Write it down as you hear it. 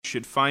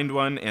should find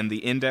one, and the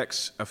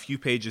index a few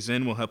pages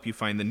in will help you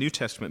find the New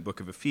Testament book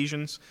of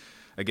Ephesians.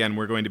 Again,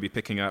 we're going to be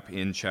picking up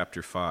in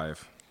chapter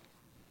 5.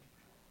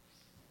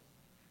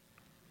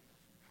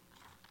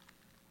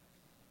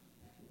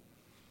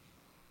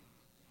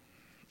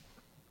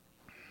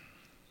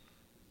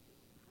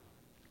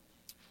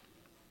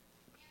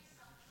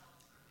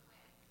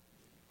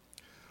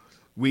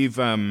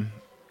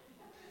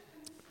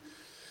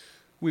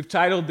 We've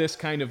titled this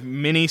kind of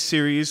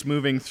mini-series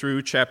moving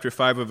through chapter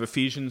 5 of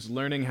Ephesians,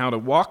 Learning How to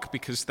Walk,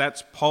 because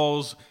that's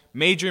Paul's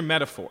major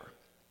metaphor.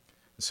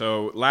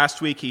 So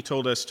last week he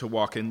told us to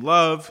walk in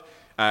love.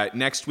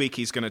 Next week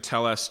he's going to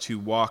tell us to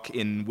walk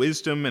in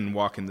wisdom and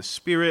walk in the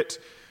Spirit.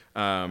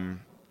 And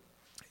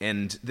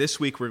this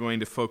week we're going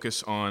to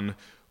focus on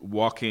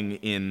walking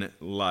in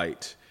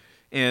light.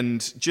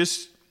 And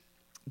just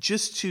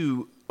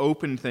to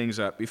open things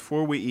up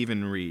before we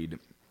even read,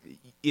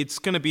 it's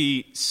going to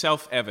be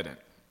self-evident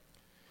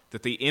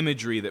that the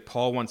imagery that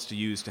Paul wants to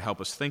use to help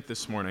us think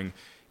this morning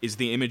is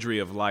the imagery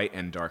of light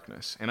and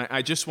darkness. And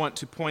I just want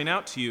to point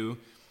out to you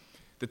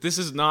that this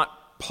is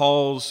not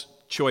Paul's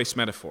choice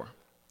metaphor.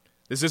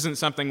 This isn't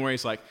something where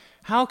he's like,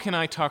 how can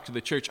I talk to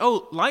the church?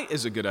 Oh, light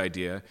is a good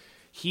idea.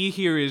 He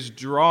here is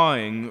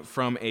drawing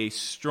from a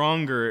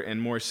stronger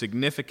and more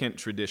significant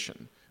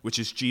tradition, which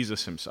is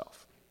Jesus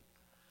himself.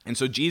 And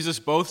so Jesus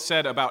both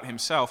said about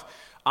himself,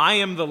 I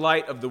am the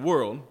light of the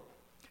world,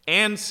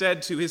 and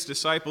said to his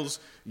disciples,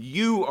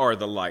 you are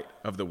the light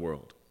of the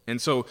world. And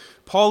so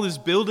Paul is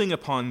building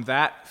upon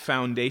that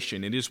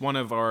foundation. It is one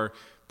of our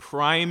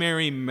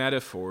primary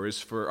metaphors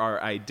for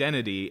our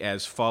identity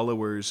as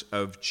followers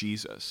of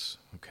Jesus.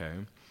 Okay?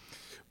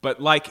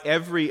 But like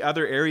every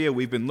other area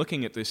we've been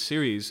looking at this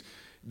series,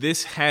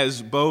 this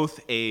has both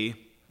a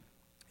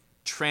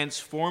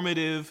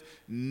transformative,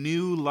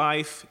 new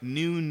life,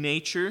 new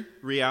nature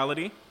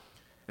reality.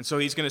 And so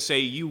he's going to say,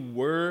 you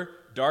were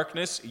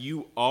darkness,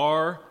 you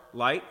are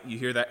light. You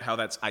hear that, how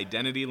that's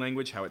identity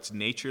language, how it's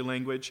nature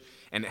language,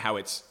 and how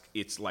it's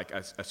like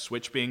a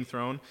switch being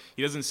thrown.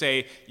 He doesn't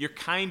say, you're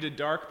kind of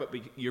dark, but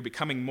you're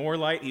becoming more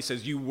light. He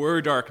says, you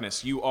were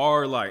darkness, you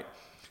are light.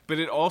 But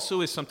it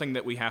also is something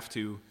that we have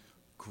to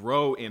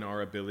grow in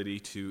our ability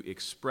to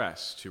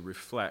express, to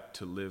reflect,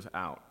 to live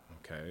out.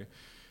 Okay?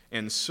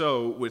 And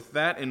so, with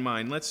that in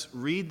mind, let's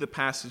read the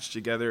passage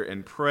together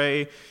and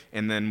pray,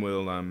 and then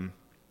we'll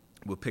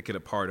pick it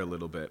apart a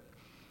little bit.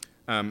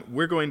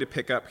 We're going to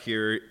pick up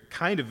here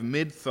kind of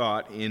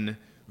mid-thought in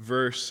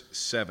verse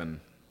 7.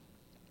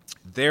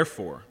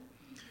 Therefore,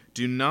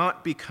 do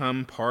not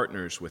become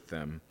partners with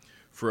them,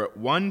 for at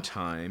one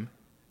time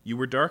you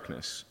were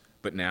darkness,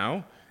 but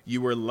now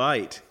you are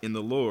light in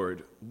the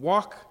Lord.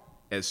 Walk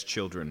as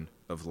children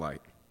of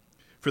light.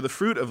 For the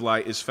fruit of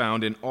light is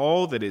found in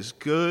all that is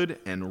good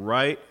and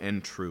right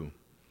and true.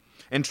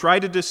 And try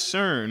to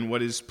discern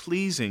what is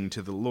pleasing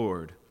to the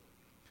Lord.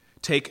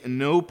 Take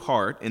no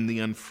part in the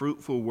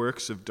unfruitful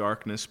works of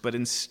darkness, but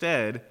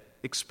instead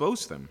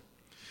expose them.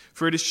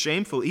 For it is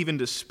shameful even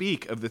to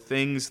speak of the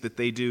things that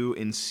they do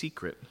in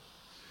secret.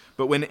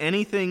 But when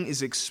anything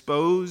is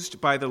exposed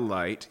by the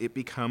light, it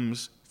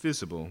becomes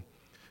visible.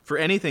 For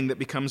anything that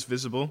becomes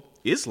visible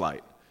is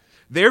light.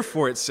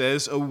 Therefore it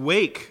says,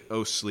 awake,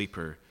 O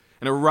sleeper,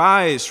 and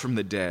arise from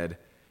the dead,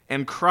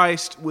 and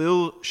Christ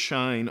will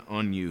shine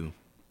on you.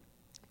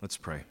 Let's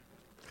pray.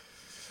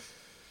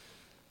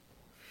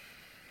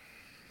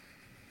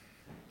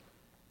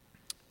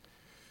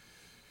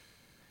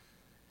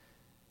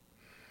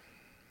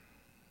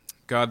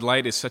 God,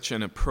 light is such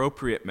an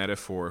appropriate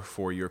metaphor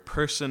for your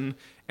person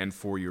and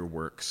for your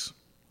works.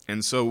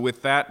 And so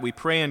with that, we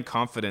pray in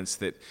confidence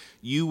that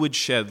you would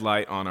shed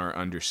light on our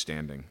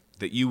understanding,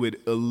 that you would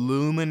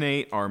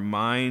illuminate our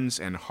minds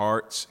and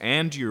hearts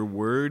and your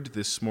word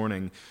this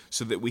morning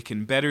so that we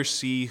can better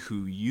see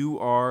who you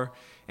are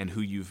and who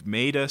you've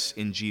made us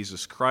in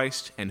Jesus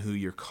Christ and who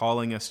you're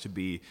calling us to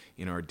be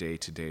in our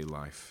day-to-day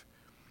life.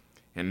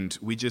 And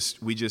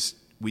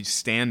we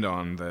stand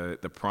on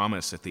the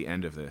promise at the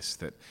end of this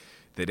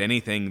that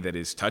anything that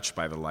is touched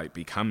by the light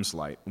becomes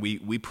light.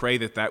 We pray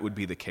that would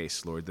be the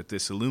case, Lord, that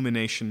this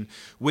illumination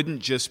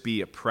wouldn't just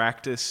be a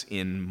practice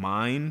in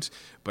mind,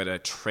 but a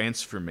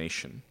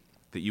transformation,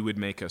 that you would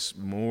make us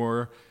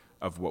more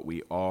of what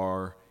we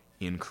are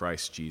in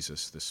Christ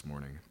Jesus this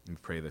morning. We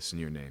pray this in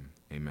your name.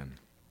 Amen.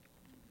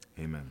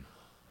 Amen.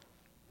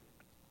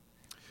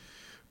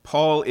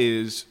 Paul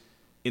is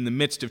in the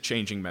midst of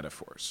changing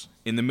metaphors,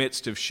 in the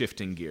midst of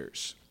shifting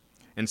gears.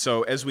 And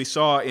so, as we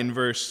saw in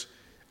verse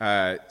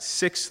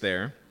 6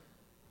 there,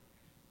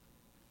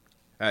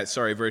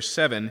 verse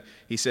 7,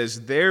 he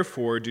says,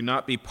 therefore do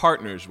not be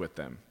partners with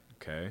them.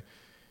 Okay?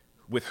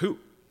 With who?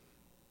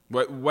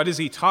 What is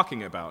he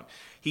talking about?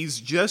 He's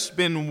just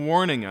been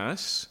warning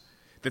us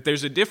that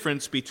there's a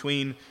difference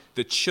between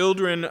the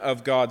children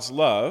of God's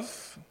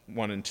love,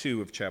 1 and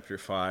 2 of chapter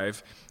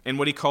 5, and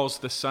what he calls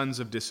the sons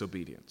of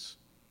disobedience.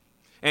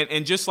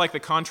 And just like the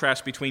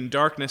contrast between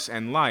darkness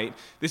and light,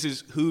 this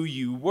is who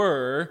you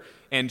were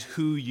and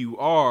who you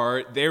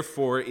are.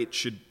 Therefore, it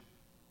should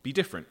be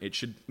different. It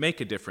should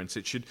make a difference.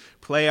 It should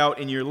play out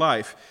in your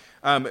life.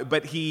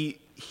 But he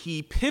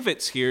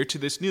pivots here to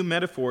this new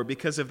metaphor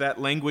because of that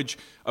language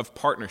of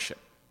partnership.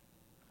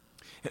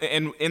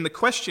 And in the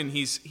question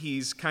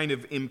he's kind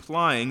of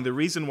implying, the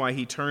reason why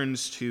he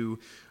turns to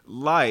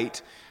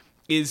light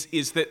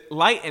is that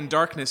light and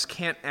darkness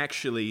can't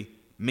actually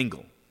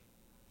mingle.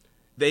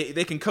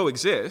 They can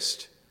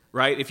coexist,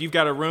 right? If you've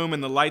got a room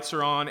and the lights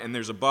are on and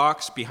there's a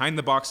box, behind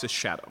the box is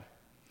shadow.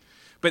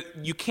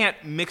 But you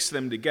can't mix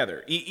them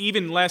together,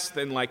 even less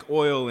than like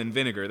oil and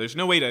vinegar. There's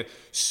no way to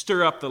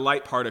stir up the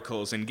light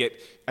particles and get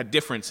a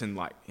difference in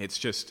light. It's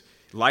just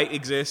light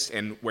exists,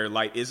 and where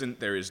light isn't,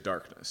 there is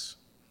darkness.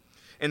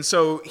 And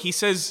so he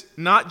says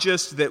not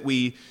just that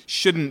we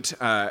shouldn't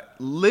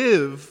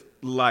live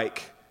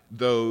like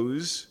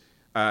those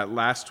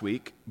last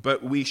week,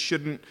 but we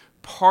shouldn't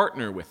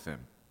partner with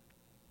them.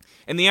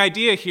 And the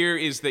idea here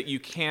is that you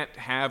can't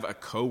have a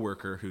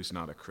coworker who's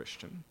not a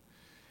Christian.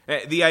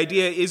 The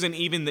idea isn't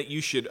even that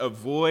you should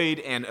avoid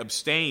and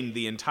abstain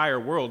the entire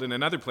world. In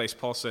another place,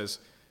 Paul says,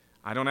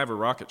 I don't have a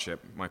rocket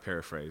ship, my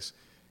paraphrase.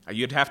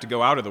 You'd have to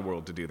go out of the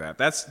world to do that.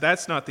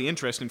 That's not the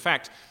interest. In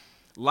fact,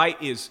 light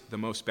is the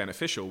most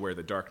beneficial where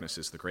the darkness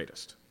is the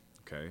greatest.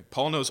 Okay?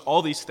 Paul knows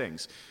all these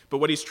things. But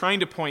what he's trying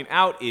to point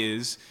out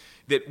is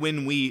that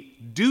when we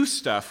do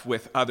stuff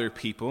with other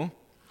people,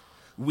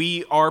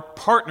 we are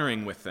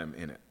partnering with them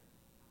in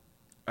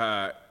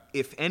it.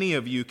 If any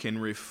of you can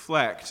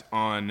reflect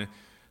on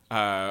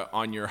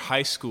your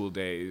high school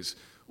days,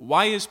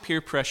 why is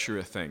peer pressure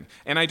a thing?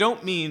 And I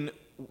don't mean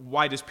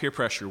why does peer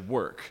pressure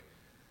work.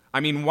 I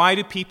mean, why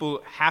do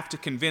people have to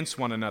convince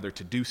one another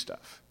to do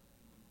stuff?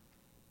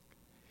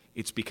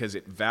 It's because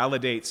it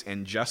validates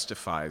and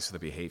justifies the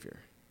behavior.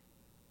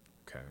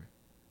 Okay?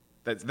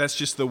 That's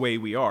just the way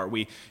we are.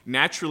 We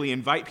naturally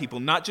invite people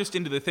not just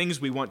into the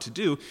things we want to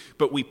do,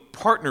 but we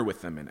partner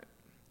with them in it.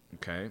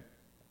 Okay?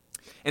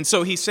 And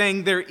so he's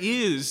saying there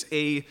is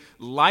a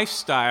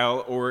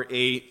lifestyle or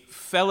a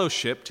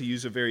fellowship, to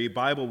use a very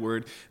Bible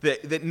word,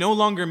 that no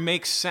longer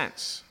makes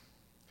sense.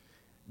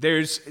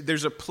 There's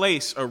a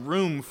place, a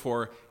room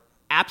for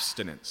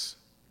abstinence,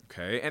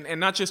 okay? And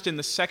not just in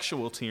the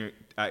sexual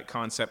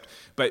concept,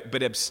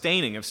 but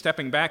abstaining, of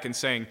stepping back and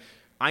saying,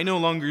 I no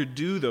longer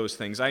do those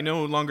things. I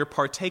no longer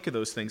partake of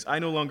those things. I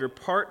no longer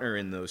partner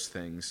in those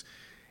things.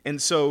 And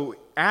so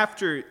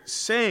after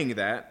saying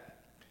that,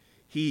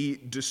 he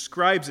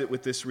describes it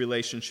with this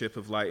relationship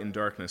of light and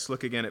darkness.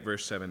 Look again at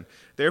verse 7.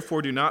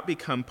 Therefore, do not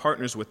become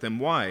partners with them.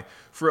 Why?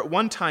 For at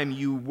one time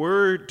you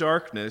were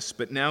darkness,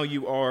 but now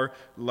you are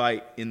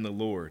light in the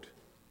Lord.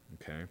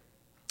 Okay?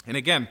 And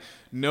again,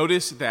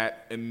 notice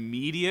that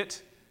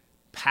immediate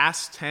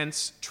past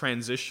tense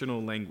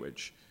transitional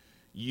language.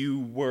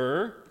 You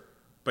were,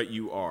 but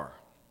you are.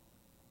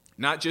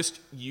 Not just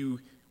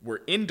you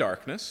were in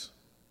darkness.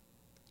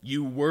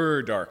 You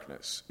were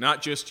darkness.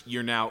 Not just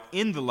you're now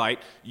in the light,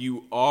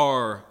 you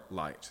are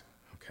light.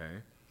 Okay?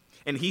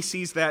 And he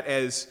sees that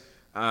as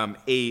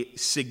a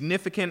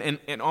significant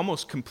and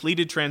almost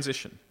completed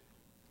transition.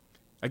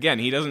 Again,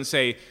 he doesn't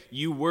say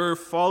you were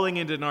falling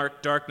into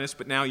darkness,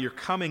 but now you're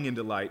coming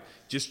into light.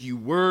 Just you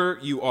were,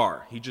 you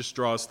are. He just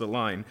draws the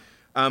line.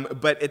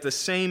 But at the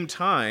same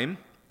time,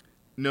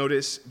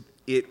 notice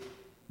it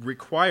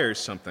requires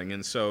something.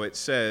 And so it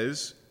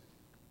says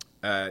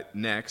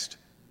next,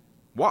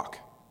 walk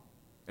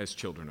as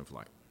children of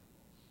light.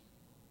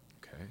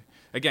 Okay.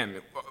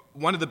 Again,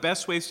 one of the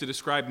best ways to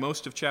describe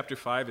most of chapter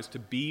 5 is to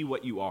be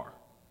what you are,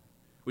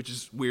 which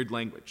is weird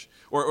language.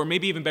 Or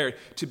maybe even better,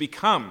 to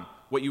become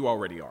what you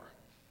already are.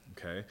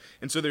 Okay.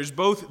 And so there's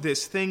both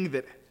this thing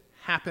that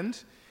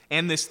happened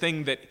and this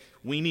thing that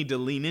we need to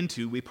lean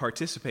into, we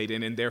participate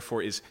in, and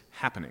therefore is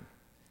happening.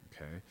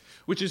 Okay.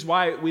 Which is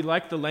why we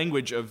like the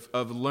language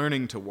of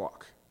learning to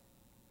walk.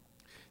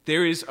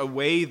 There is a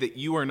way that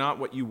you are not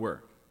what you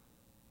were.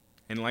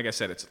 And like I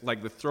said, it's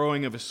like the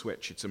throwing of a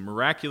switch. It's a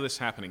miraculous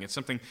happening. It's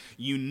something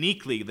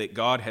uniquely that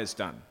God has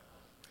done.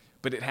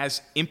 But it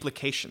has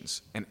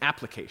implications and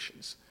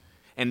applications.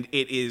 And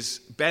it is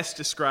best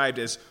described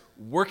as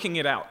working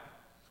it out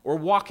or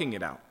walking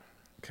it out.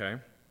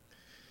 Okay?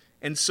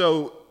 And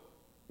so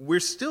we're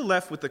still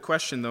left with the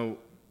question, though,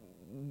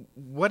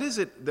 what is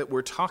it that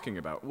we're talking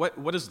about?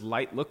 What does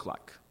light look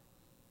like?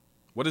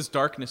 What does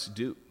darkness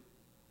do?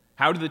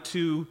 How do the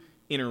two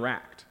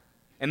interact?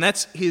 And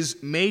that's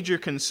his major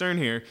concern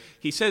here.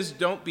 He says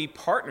don't be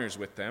partners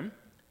with them,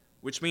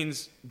 which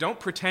means don't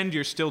pretend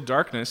you're still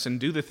darkness and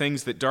do the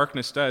things that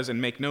darkness does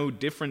and make no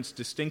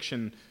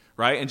distinction,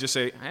 right? And just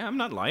say, I'm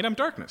not light, I'm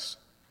darkness.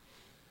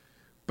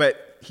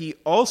 But he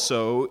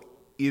also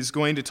is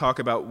going to talk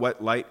about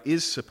what light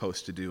is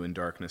supposed to do in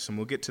darkness, and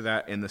we'll get to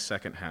that in the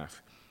second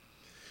half.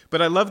 But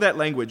I love that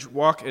language,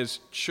 walk as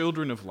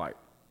children of light.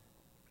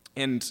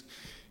 And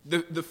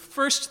the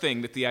first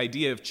thing that the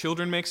idea of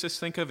children makes us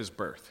think of is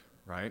birth.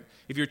 Right?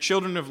 If you're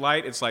children of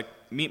light, it's like,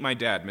 meet my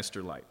dad,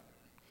 Mr. Light.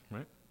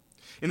 Right?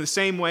 In the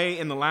same way,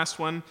 in the last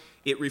one,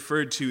 it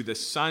referred to the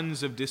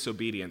sons of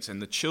disobedience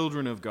and the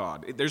children of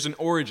God. There's an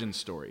origin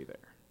story there.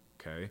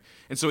 Okay?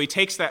 And so he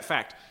takes that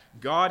fact.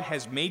 God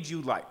has made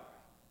you light.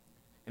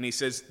 And he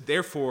says,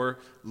 therefore,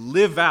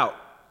 live out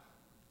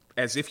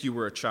as if you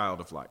were a child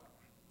of light.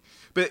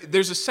 But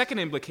there's a second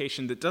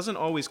implication that doesn't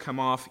always come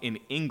off in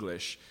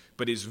English,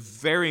 but is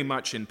very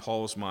much in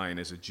Paul's mind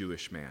as a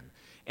Jewish man.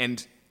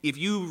 And if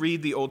you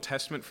read the Old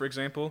Testament, for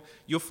example,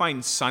 you'll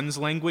find sons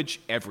language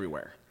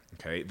everywhere.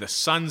 Okay? The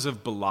sons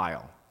of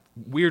Belial.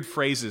 Weird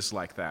phrases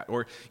like that.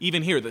 Or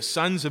even here, the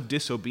sons of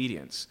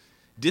disobedience.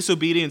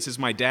 Disobedience is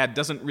my dad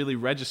doesn't really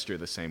register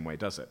the same way,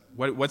 does it?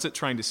 What's it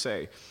trying to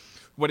say?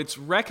 What it's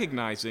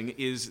recognizing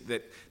is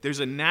that there's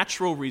a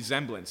natural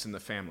resemblance in the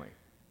family.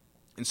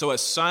 And so a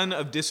son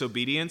of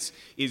disobedience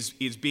is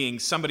being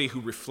somebody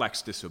who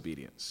reflects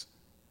disobedience.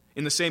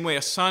 In the same way,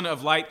 a son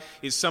of light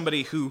is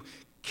somebody who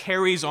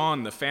carries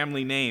on the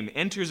family name,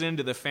 enters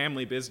into the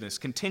family business,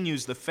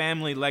 continues the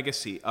family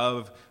legacy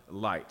of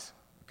light.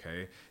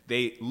 Okay?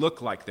 They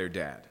look like their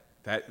dad.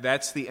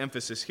 That's the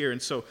emphasis here.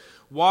 And so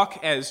walk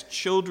as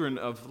children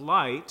of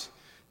light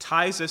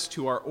ties us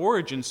to our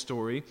origin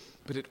story,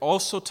 but it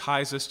also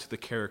ties us to the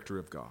character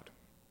of God.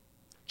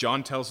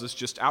 John tells us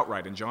just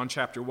outright in John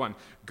chapter 1,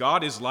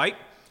 God is light,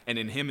 and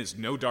in him is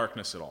no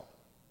darkness at all.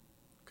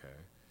 Okay.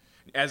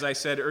 As I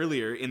said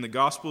earlier, in the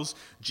Gospels,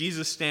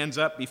 Jesus stands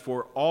up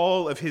before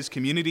all of his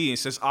community and he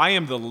says, I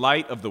am the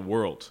light of the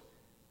world.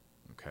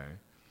 Okay.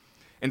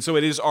 And so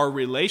it is our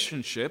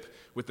relationship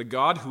with the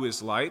God who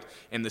is light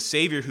and the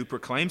Savior who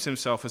proclaims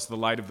himself as the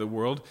light of the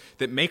world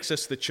that makes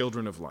us the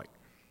children of light.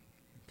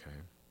 Okay.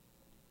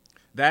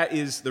 That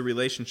is the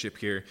relationship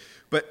here.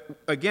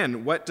 But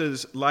again, what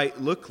does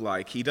light look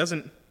like? He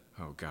doesn't,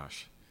 oh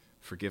gosh,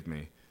 forgive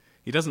me.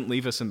 He doesn't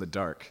leave us in the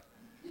dark.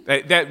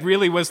 That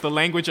really was the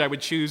language I would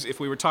choose if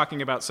we were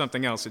talking about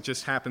something else. It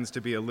just happens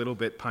to be a little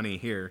bit punny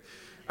here.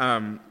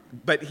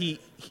 But he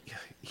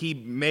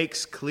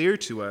makes clear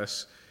to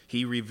us,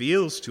 he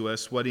reveals to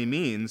us what he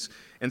means.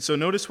 And so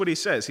notice what he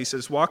says. He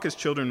says, walk as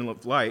children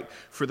of light,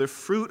 for the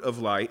fruit of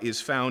light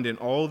is found in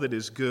all that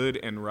is good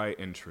and right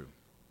and true.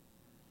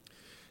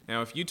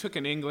 Now, if you took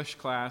an English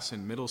class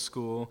in middle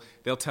school,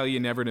 they'll tell you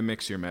never to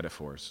mix your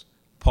metaphors.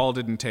 Paul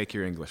didn't take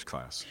your English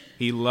class.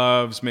 He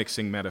loves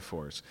mixing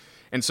metaphors.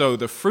 And so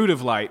the fruit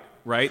of light,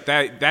 right,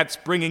 that's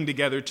bringing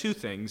together two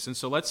things. And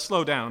so let's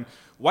slow down.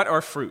 What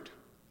are fruit?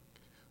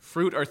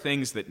 Fruit are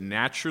things that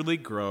naturally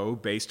grow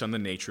based on the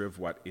nature of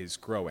what is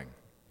growing.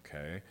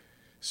 Okay?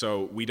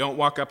 So we don't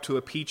walk up to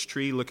a peach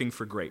tree looking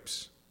for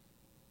grapes.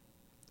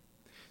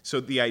 So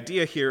the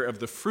idea here of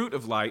the fruit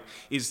of light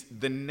is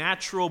the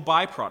natural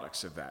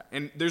byproducts of that.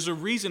 And there's a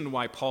reason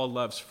why Paul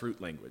loves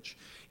fruit language.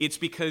 It's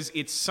because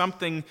it's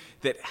something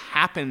that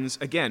happens,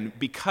 again,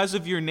 because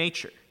of your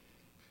nature.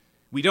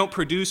 We don't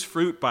produce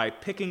fruit by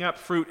picking up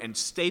fruit and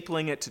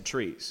stapling it to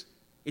trees.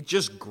 It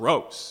just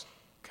grows.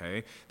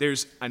 Okay?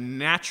 There's a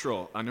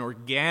natural, an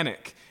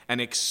organic, an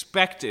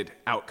expected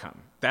outcome.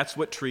 That's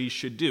what trees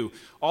should do.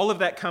 All of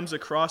that comes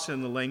across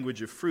in the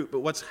language of fruit. But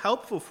what's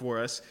helpful for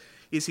us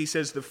is he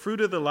says the fruit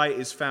of the light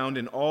is found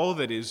in all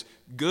that is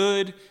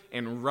good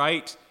and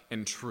right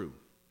and true.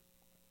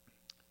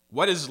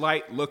 What does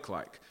light look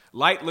like?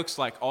 Light looks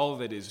like all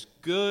that is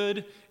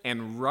good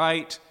and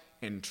right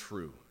and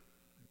true.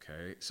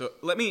 Okay, so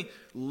let me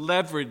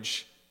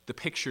leverage the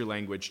picture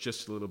language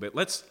just a little bit.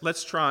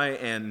 Let's try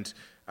and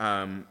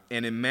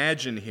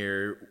imagine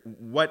here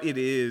what it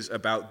is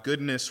about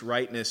goodness,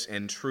 rightness,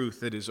 and truth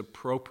that is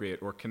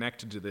appropriate or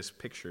connected to this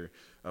picture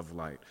of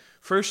light.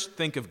 First,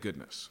 think of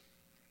goodness.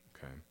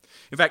 Okay.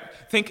 In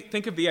fact,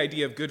 think of the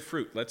idea of good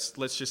fruit. Let's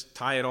just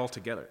tie it all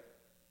together.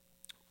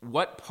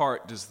 What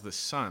part does the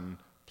sun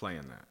play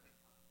in that?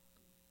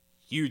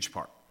 Huge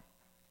part,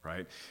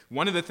 right?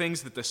 One of the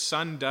things that the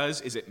sun does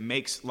is it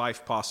makes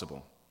life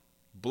possible.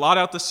 Blot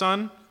out the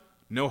sun,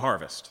 no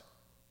harvest,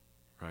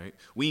 right?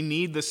 We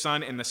need the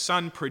sun, and the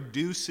sun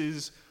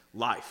produces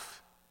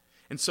life.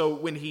 And so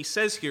when he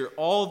says here,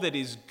 all that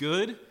is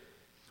good,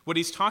 what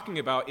he's talking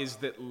about is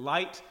that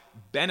light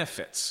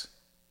benefits.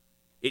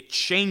 It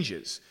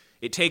changes.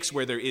 It takes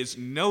where there is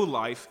no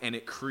life and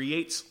it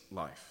creates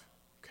life.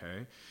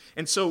 Okay?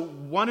 And so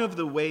one of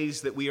the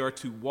ways that we are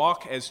to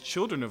walk as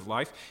children of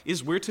life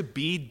is we're to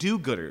be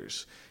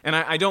do-gooders. And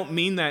I don't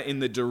mean that in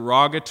the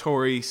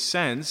derogatory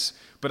sense,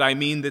 but I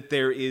mean that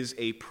there is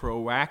a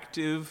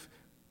proactive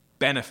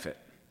benefit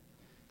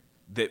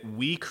that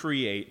we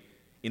create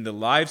in the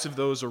lives of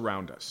those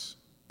around us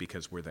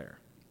because we're there.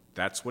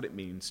 That's what it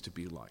means to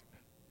be light.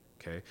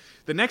 Okay.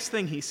 The next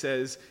thing he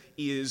says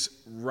is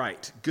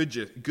right,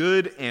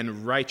 good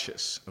and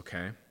righteous.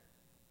 Okay.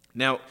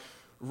 Now,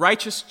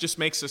 righteous just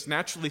makes us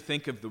naturally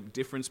think of the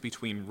difference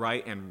between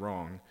right and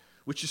wrong,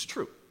 which is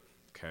true.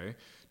 Okay.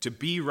 To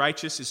be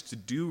righteous is to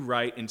do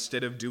right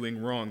instead of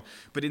doing wrong.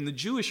 But in the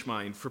Jewish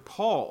mind, for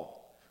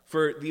Paul,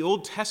 for the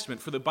Old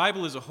Testament, for the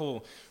Bible as a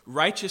whole,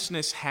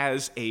 righteousness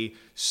has a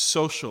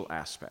social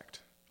aspect.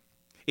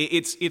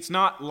 It's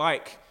not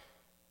like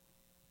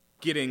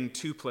getting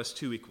 2 +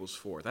 2 =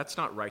 4. That's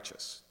not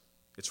righteous.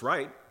 It's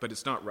right, but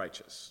it's not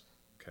righteous.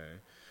 Okay?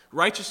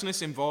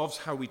 Righteousness involves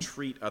how we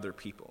treat other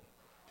people.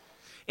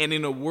 And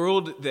in a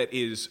world that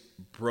is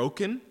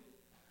broken,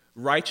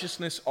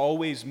 righteousness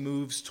always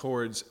moves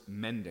towards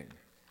mending.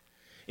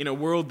 In a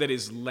world that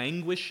is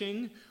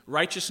languishing,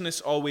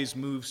 righteousness always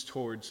moves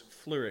towards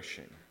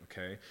flourishing.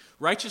 Okay?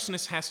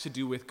 Righteousness has to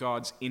do with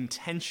God's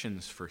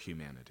intentions for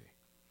humanity.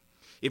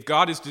 If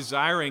God is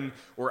desiring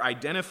or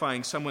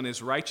identifying someone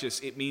as righteous,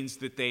 it means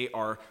that they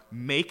are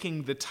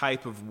making the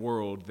type of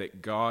world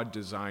that God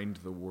designed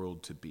the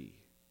world to be.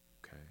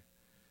 Okay?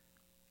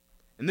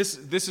 And this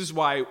is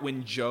why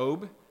when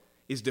Job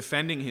is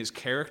defending his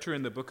character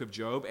in the book of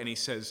Job, and he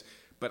says,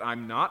 "But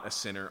I'm not a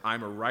sinner,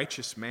 I'm a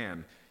righteous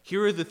man,"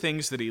 here are the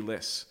things that he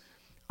lists.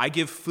 "I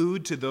give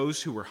food to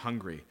those who are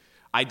hungry.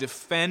 I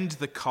defend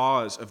the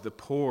cause of the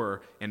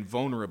poor and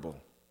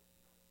vulnerable."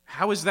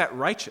 How is that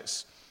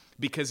righteous?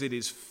 Because it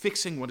is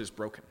fixing what is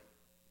broken.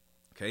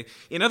 Okay?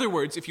 In other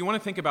words, if you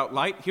want to think about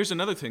light, here's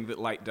another thing that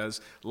light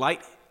does.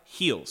 Light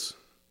heals.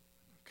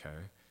 Okay?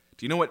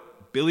 Do you know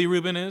what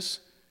bilirubin is?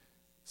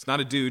 It's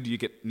not a dude you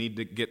need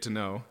to get to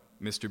know,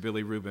 Mr.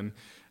 Billy Rubin.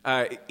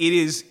 It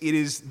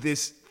is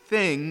this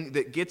thing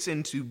that gets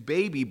into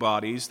baby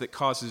bodies that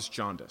causes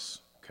jaundice.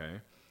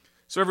 Okay?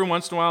 So every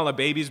once in a while, a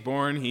baby's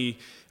born. He,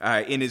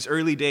 in his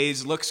early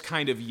days, looks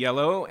kind of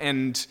yellow,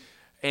 and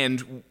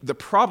the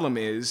problem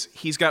is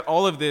he's got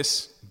all of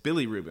this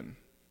bilirubin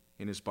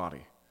in his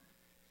body.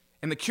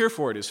 And the cure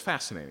for it is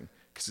fascinating,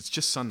 because it's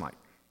just sunlight.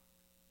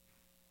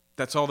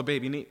 That's all the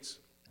baby needs.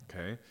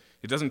 Okay?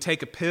 He doesn't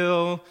take a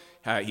pill.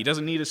 He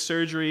doesn't need a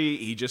surgery.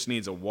 He just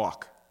needs a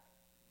walk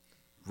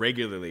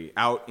regularly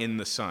out in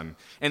the sun.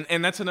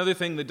 And that's another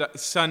thing the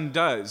sun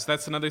does.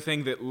 That's another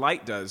thing that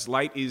light does.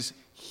 Light is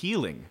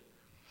healing.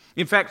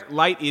 In fact,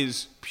 light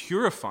is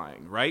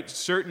purifying, right?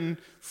 Certain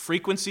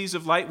frequencies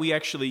of light we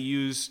actually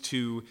use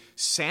to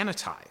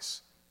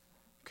sanitize.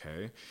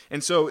 Okay?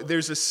 And so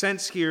there's a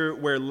sense here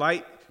where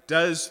light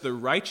does the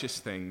righteous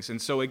things. And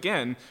so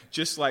again,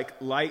 just like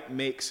light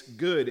makes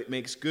good, it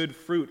makes good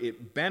fruit,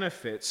 it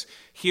benefits,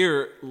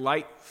 here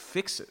light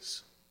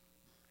fixes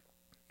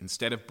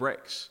instead of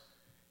breaks.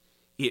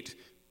 It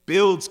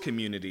builds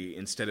community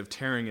instead of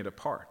tearing it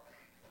apart.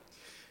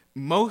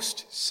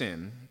 Most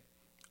sin,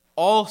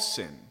 all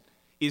sin,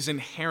 is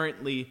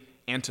inherently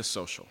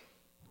antisocial.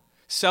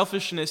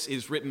 Selfishness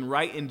is written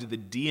right into the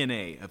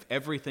DNA of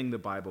everything the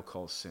Bible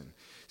calls sin.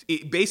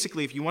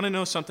 Basically, if you want to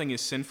know something is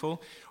sinful,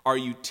 are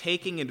you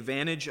taking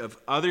advantage of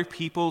other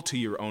people to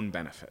your own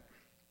benefit?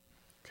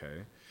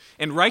 Okay?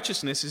 And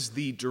righteousness is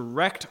the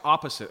direct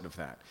opposite of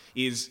that.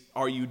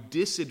 Are you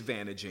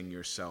disadvantaging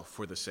yourself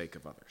for the sake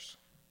of others?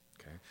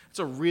 Okay? It's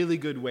a really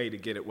good way to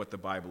get at what the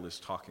Bible is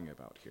talking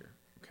about here.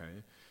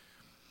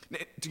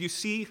 Okay? Do you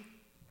see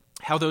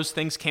how those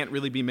things can't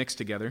really be mixed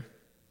together?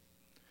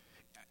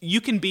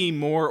 You can be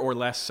more or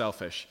less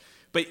selfish,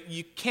 but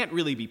you can't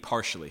really be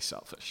partially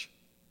selfish.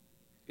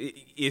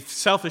 If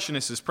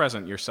selfishness is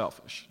present, you're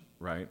selfish,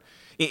 right?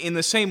 In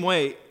the same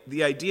way,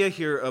 the idea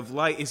here of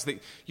light is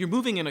that you're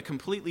moving in a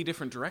completely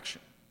different direction.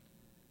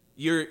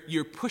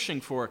 You're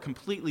pushing for a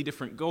completely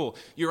different goal.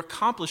 You're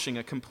accomplishing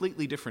a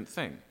completely different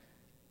thing.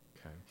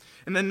 Okay.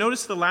 And then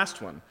notice the last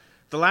one.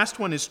 The last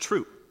one is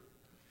true.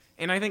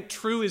 And I think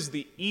true is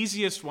the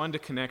easiest one to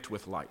connect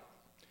with light.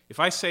 If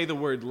I say the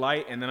word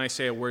light and then I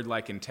say a word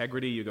like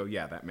integrity, you go,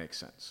 yeah, that makes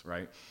sense,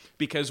 right?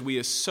 Because we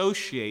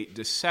associate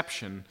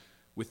deception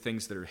with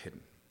things that are hidden,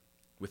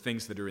 with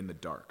things that are in the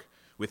dark,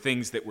 with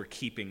things that we're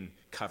keeping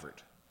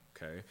covered,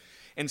 okay?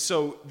 And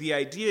so the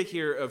idea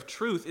here of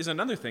truth is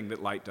another thing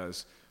that light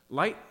does.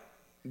 Light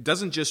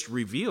doesn't just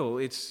reveal,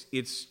 it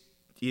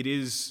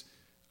is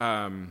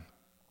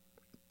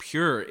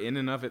pure in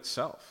and of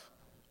itself.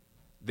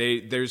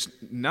 There's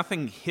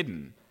nothing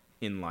hidden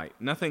in light,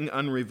 nothing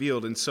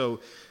unrevealed. And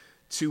so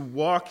to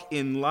walk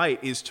in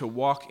light is to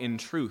walk in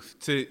truth,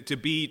 to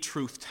be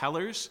truth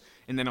tellers.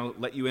 And then I'll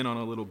let you in on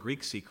a little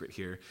Greek secret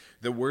here.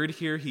 The word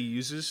here he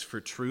uses for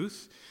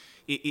truth,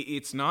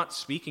 it's not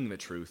speaking the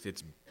truth,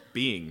 it's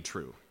being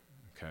true.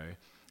 Okay?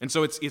 And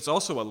so it's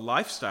also a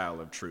lifestyle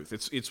of truth.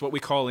 It's what we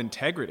call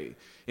integrity.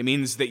 It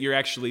means that you're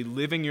actually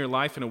living your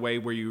life in a way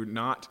where you're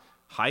not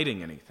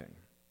hiding anything.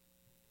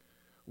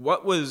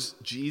 What was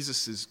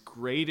Jesus'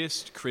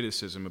 greatest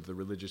criticism of the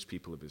religious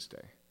people of his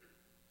day?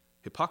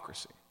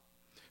 Hypocrisy.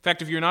 In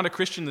fact, if you're not a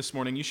Christian this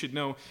morning, you should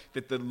know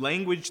that the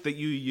language that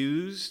you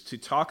use to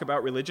talk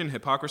about religion,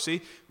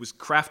 hypocrisy, was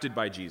crafted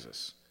by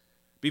Jesus.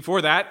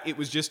 Before that, it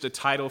was just a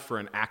title for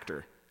an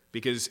actor.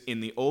 Because in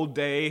the old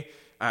day,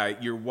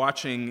 you're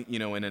watching,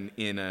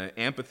 in an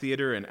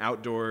amphitheater, an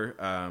outdoor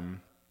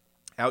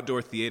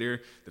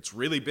theater that's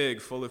really big,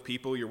 full of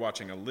people. You're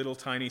watching a little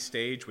tiny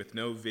stage with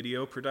no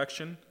video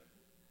production.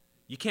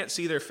 You can't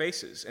see their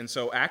faces. And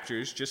so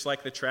actors, just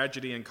like the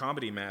tragedy and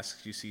comedy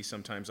masks you see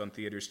sometimes on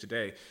theaters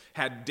today,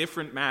 had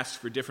different masks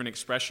for different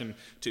expression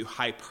to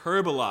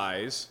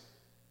hyperbolize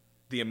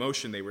the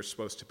emotion they were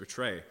supposed to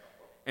portray.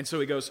 And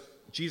so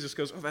Jesus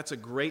goes, oh, that's a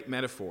great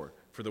metaphor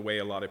for the way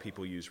a lot of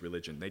people use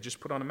religion. They just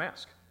put on a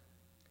mask.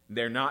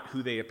 They're not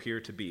who they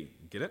appear to be.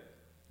 Get it?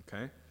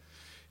 Okay?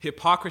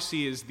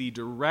 Hypocrisy is the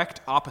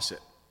direct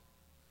opposite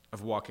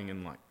of walking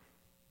in light.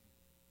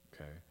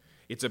 Okay?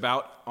 It's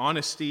about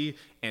honesty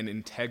and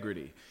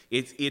integrity.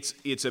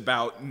 It's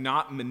about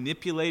not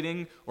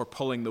manipulating or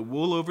pulling the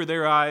wool over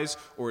their eyes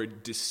or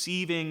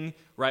deceiving,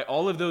 right?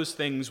 All of those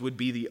things would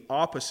be the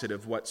opposite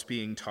of what's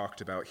being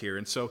talked about here.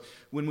 And so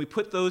when we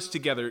put those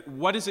together,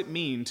 what does it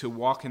mean to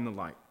walk in the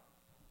light?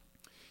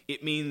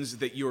 It means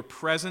that your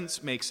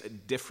presence makes a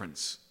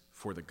difference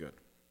for the good.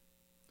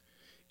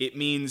 It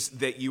means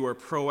that you are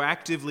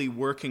proactively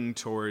working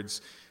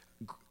towards,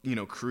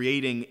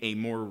 creating a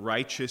more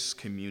righteous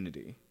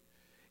community.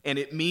 And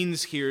it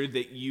means here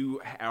that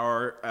you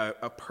are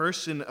a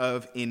person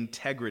of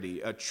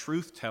integrity, a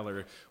truth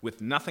teller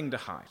with nothing to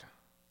hide.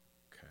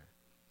 Okay.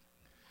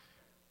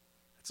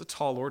 That's a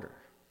tall order.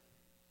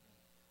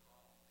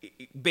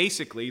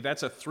 Basically,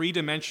 that's a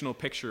three-dimensional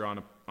picture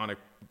on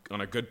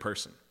a good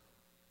person.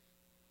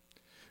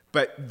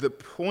 But the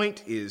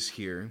point is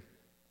here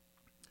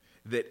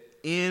that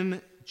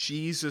in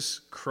Jesus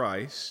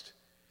Christ,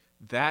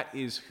 that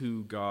is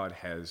who God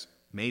has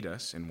made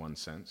us in one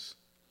sense.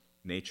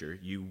 Nature,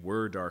 you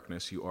were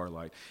darkness, you are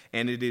light,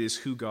 and it is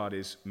who God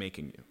is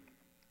making you.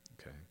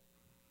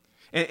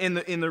 Okay,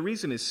 and the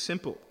reason is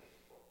simple.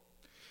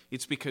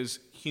 It's because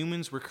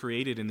humans were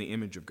created in the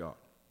image of God,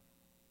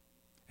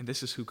 and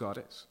this is who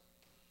God is.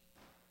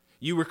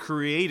 You were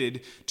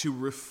created to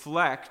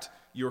reflect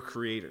your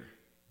Creator,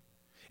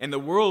 and the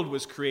world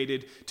was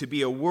created to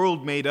be a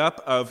world made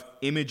up of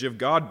image of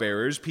God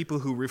bearers, people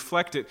who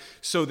reflect it,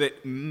 so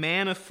that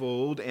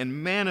manifold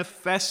and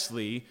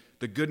manifestly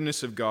the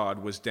goodness of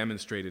God was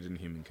demonstrated in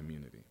human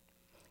community.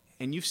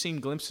 And you've seen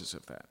glimpses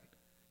of that.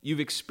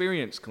 You've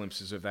experienced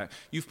glimpses of that.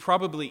 You've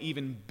probably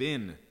even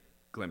been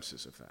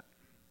glimpses of that.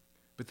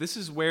 But this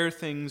is where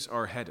things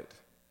are headed.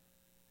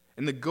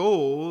 And the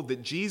goal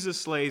that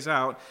Jesus lays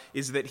out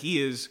is that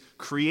he is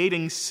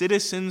creating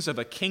citizens of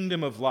a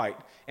kingdom of light.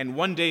 And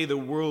one day the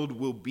world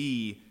will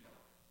be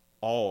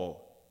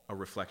all a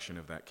reflection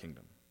of that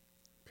kingdom.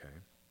 Okay?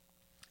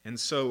 And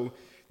so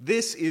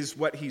this is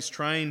what he's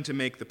trying to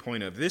make the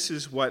point of. This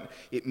is what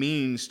it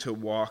means to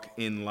walk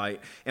in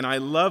light. And I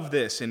love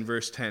this in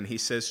verse 10. He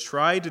says,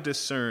 try to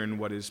discern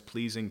what is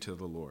pleasing to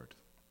the Lord.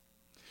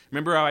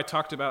 Remember how I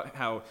talked about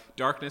how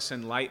darkness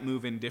and light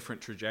move in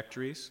different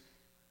trajectories?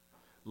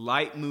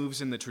 Light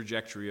moves in the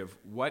trajectory of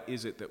what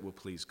is it that will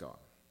please God.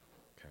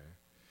 Okay.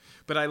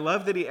 But I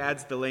love that he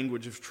adds the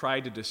language of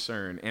try to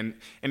discern. And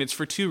it's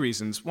for two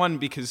reasons. One,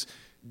 because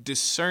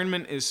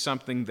discernment is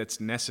something that's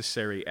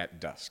necessary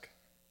at dusk.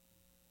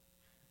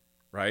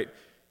 Right?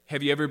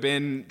 Have you ever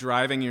been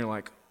driving and you're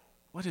like,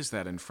 what is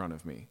that in front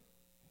of me?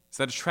 Is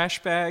that a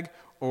trash bag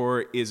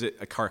or is it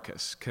a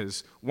carcass?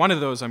 Because one of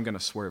those I'm going to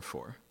swerve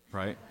for,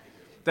 right?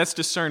 That's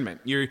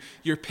discernment.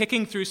 You're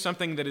picking through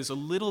something that is a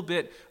little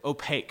bit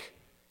opaque.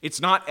 It's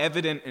not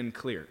evident and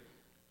clear.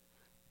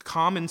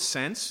 Common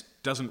sense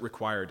doesn't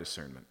require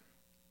discernment.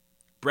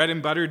 Bread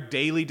and butter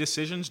daily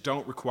decisions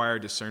don't require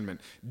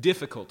discernment.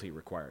 Difficulty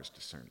requires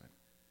discernment.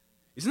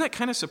 Isn't that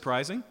kind of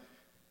surprising?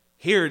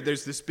 Here,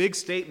 there's this big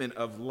statement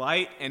of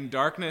light and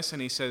darkness, and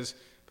he says,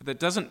 but that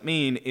doesn't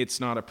mean it's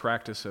not a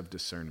practice of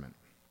discernment.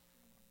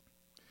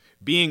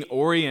 Being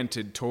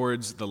oriented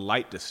towards the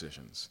light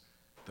decisions,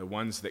 the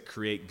ones that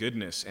create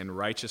goodness and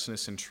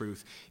righteousness and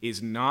truth,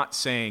 is not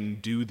saying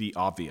do the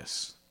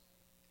obvious.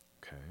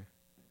 Okay?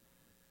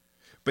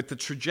 But the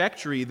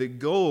trajectory, the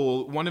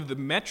goal, one of the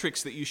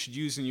metrics that you should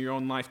use in your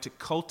own life to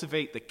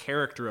cultivate the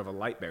character of a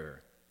light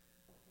bearer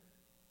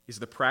is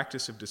the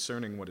practice of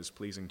discerning what is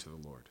pleasing to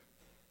the Lord.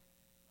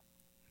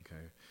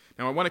 Okay.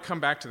 Now, I want to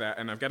come back to that,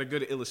 and I've got a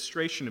good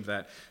illustration of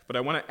that, but I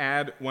want to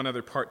add one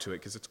other part to it,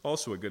 because it's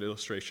also a good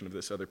illustration of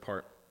this other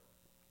part.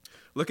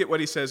 Look at what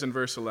he says in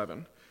verse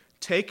 11.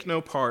 Take no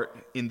part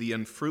in the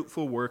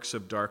unfruitful works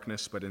of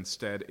darkness, but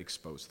instead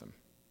expose them.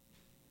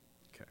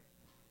 Okay.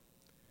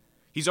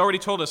 He's already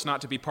told us not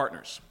to be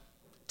partners.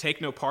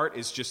 Take no part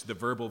is just the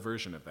verbal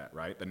version of that,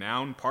 right? The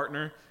noun,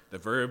 partner, the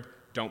verb,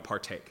 don't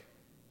partake.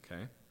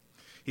 Okay.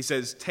 He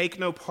says, take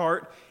no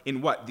part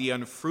in what? The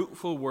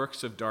unfruitful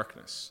works of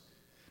darkness.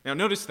 Now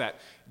notice that.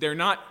 They're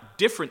not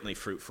differently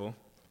fruitful,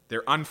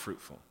 they're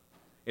unfruitful.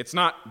 It's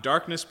not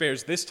darkness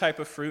bears this type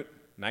of fruit,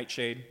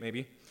 nightshade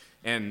maybe,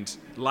 and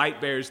light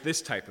bears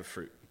this type of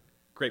fruit,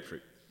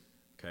 grapefruit.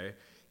 Okay?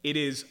 It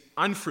is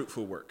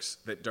unfruitful works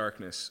that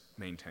darkness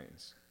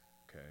maintains.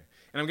 Okay?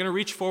 And I'm going to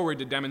reach forward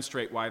to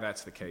demonstrate why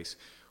that's the case.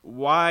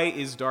 Why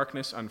is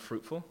darkness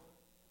unfruitful?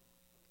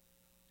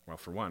 Well,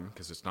 for one,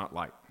 because it's not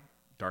light.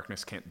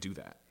 Darkness can't do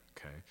that,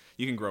 okay?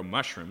 You can grow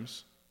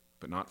mushrooms,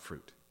 but not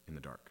fruit in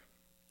the dark,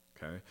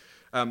 okay?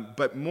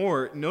 But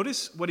more,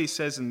 notice what he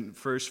says in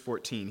verse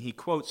 14. He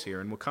quotes here,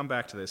 and we'll come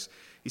back to this.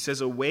 He says,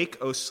 awake,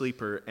 O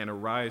sleeper, and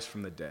arise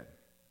from the dead.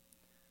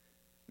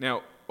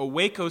 Now,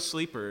 awake, O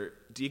sleeper,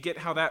 do you get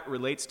how that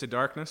relates to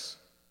darkness?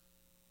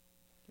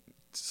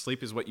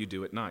 Sleep is what you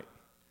do at night.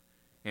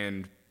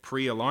 And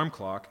pre-alarm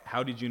clock,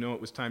 how did you know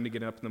it was time to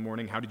get up in the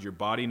morning? How did your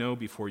body know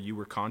before you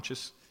were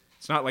conscious?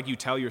 It's not like you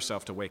tell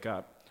yourself to wake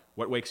up.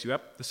 What wakes you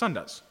up? The sun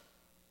does.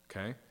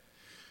 Okay?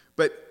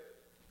 But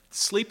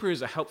sleeper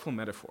is a helpful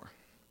metaphor.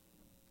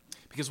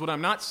 Because what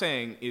I'm not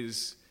saying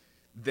is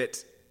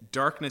that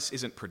darkness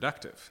isn't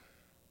productive.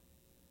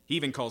 He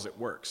even calls it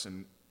works,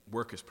 and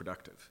work is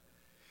productive.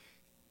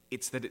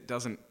 It's that it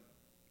doesn't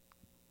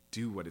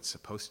do what it's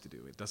supposed to do.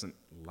 It doesn't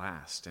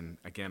last. And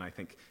again, I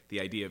think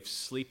the idea of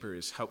sleeper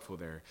is helpful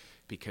there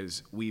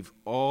because we've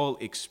all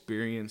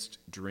experienced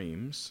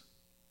dreams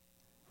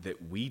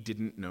that we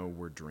didn't know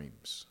were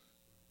dreams.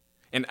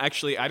 And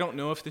actually, I don't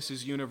know if this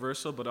is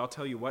universal, but I'll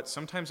tell you what,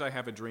 sometimes I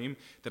have a dream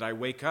that I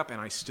wake up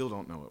and I still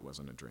don't know it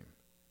wasn't a dream.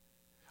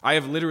 I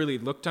have literally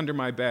looked under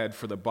my bed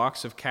for the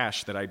box of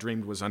cash that I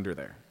dreamed was under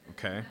there,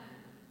 okay?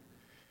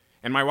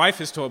 And my wife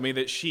has told me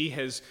that she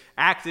has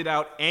acted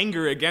out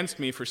anger against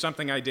me for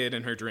something I did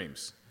in her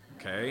dreams,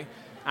 okay?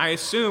 I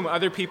assume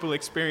other people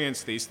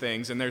experience these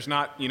things, and there's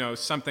not,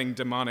 something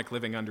demonic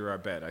living under our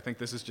bed. I think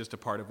this is just a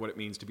part of what it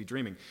means to be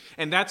dreaming.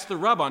 And that's the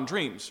rub on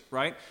dreams,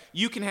 right?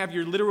 You can have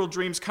your literal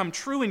dreams come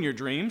true in your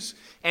dreams,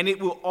 and it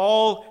will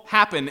all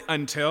happen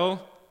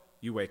until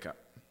you wake up.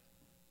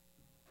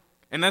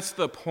 And that's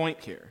the point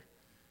here,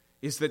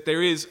 is that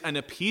there is an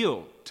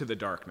appeal to the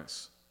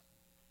darkness.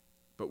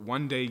 But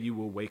one day you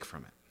will wake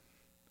from it.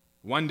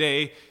 One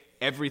day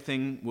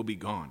everything will be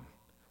gone.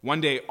 One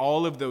day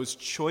all of those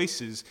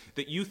choices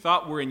that you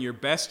thought were in your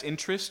best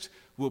interest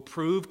will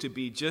prove to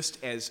be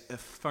just as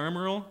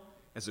ephemeral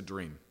as a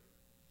dream.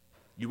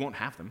 You won't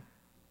have them.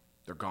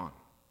 They're gone.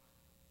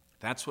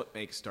 That's what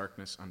makes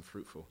darkness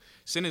unfruitful.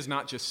 Sin is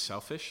not just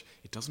selfish.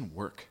 It doesn't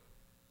work.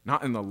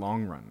 Not in the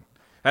long run.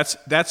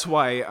 That's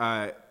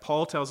why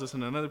Paul tells us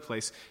in another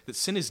place that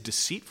sin is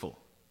deceitful.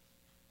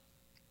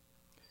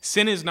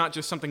 Sin is not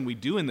just something we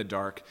do in the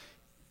dark.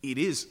 It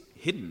is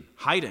hidden,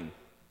 hiding.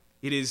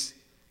 It is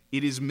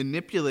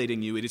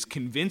manipulating you. It is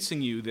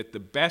convincing you that the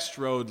best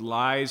road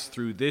lies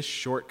through this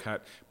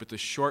shortcut, but the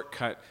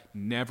shortcut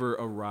never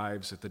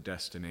arrives at the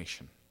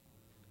destination.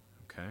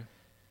 Okay?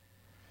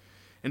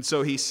 And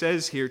so he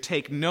says here,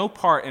 take no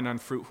part in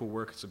unfruitful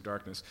works of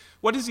darkness.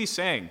 What is he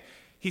saying?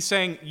 He's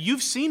saying,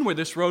 you've seen where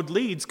this road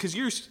leads because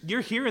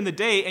you're here in the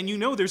day and you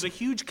know there's a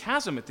huge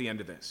chasm at the end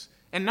of this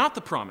and not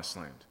the promised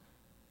land.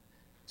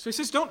 So he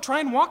says, don't try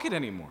and walk it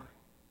anymore.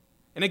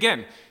 And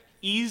again,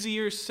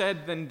 easier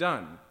said than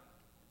done.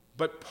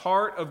 But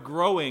part of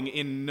growing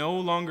in no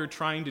longer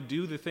trying to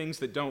do the things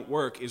that don't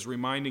work is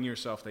reminding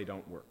yourself they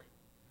don't work.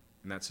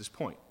 And that's his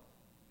point.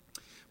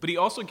 But he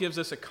also gives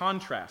us a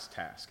contrast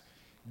task.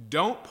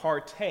 Don't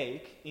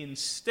partake,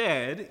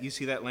 instead, you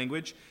see that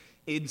language?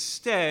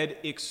 Instead,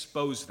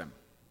 expose them.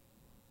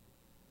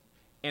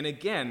 And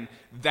again,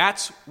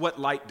 that's what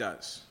light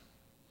does.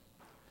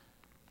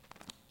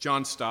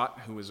 John Stott,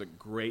 who was a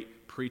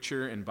great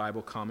preacher and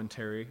Bible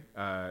commentator,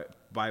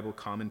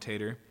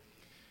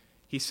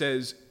 he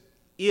says,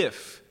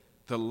 if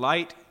the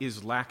light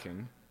is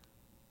lacking,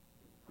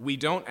 we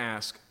don't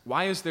ask,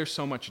 why is there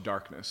so much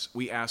darkness?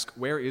 We ask,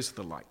 where is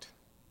the light?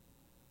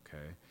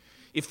 Okay.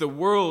 If the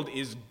world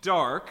is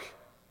dark,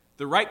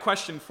 the right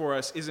question for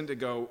us isn't to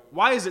go,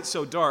 why is it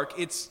so dark?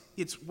 It's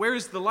where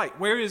is the light?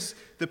 Where is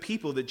the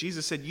people that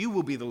Jesus said, you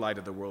will be the light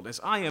of the world,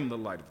 as I am the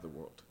light of the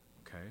world?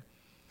 Okay.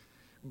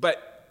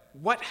 But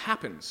what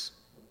happens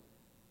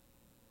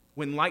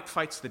when light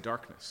fights the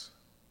darkness?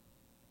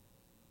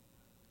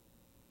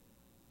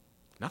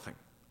 Nothing.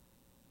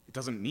 It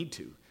doesn't need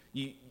to.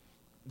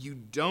 You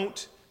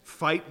don't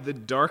fight the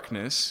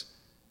darkness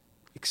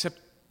except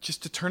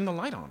just to turn the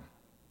light on.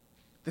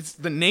 That's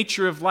the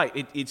nature of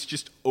light. It's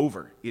just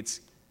over.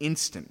 It's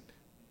instant.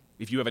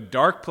 If you have a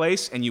dark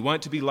place and you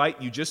want it to be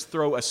light, you just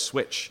throw a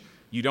switch.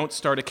 You don't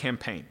start a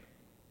campaign.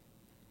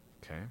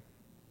 Okay?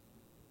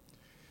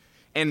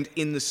 And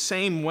in the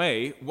same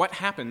way, what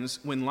happens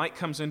when light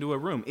comes into a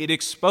room? It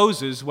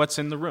exposes what's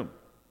in the room.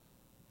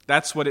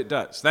 That's what it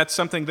does. That's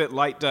something that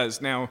light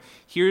does. Now,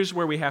 here's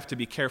where we have to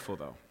be careful,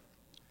 though.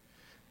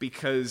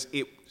 Because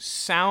it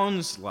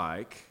sounds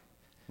like,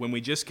 when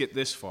we just get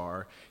this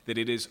far, that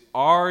it is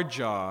our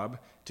job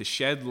to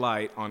shed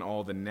light on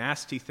all the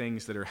nasty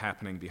things that are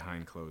happening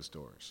behind closed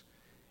doors.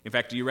 In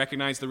fact, do you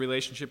recognize the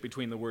relationship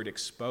between the word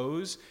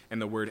expose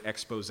and the word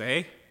expose?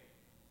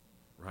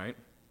 Right?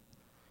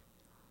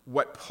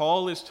 What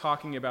Paul is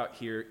talking about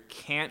here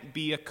can't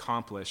be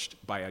accomplished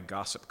by a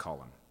gossip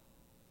column.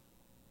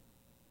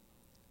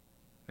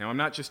 Now, I'm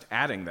not just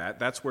adding that.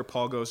 That's where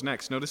Paul goes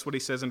next. Notice what he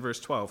says in verse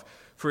 12.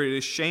 For it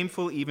is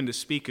shameful even to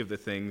speak of the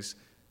things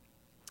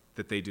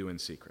that they do in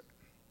secret.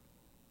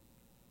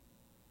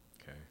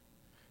 Okay.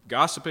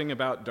 Gossiping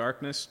about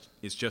darkness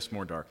is just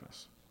more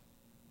darkness.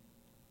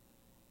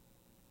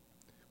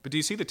 But do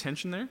you see the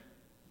tension there?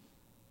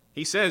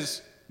 He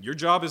says, your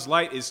job as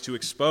light is to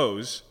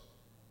expose.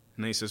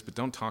 And then he says, but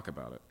don't talk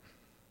about it.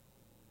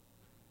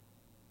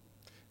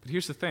 But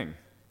here's the thing.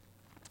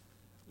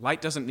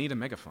 Light doesn't need a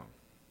megaphone.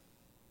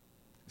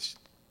 It's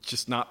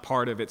just not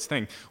part of its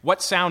thing.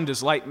 What sound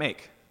does light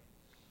make?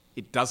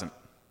 It doesn't.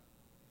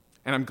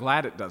 And I'm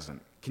glad it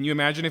doesn't. Can you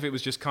imagine if it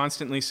was just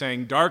constantly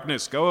saying,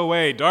 darkness, go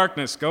away,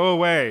 darkness, go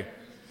away.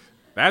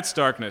 That's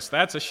darkness,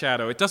 that's a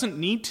shadow. It doesn't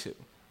need to.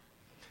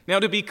 Now,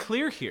 to be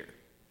clear here,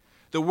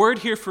 The word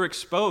here for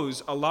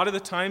expose, a lot of the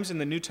times in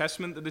the New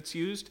Testament that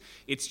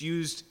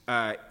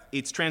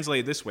it's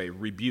translated this way,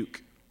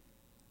 rebuke,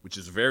 which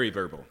is very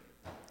verbal.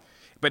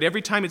 But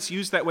every time it's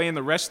used that way in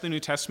the rest of the New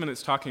Testament,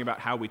 it's talking about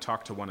how we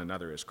talk to one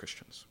another as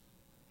Christians.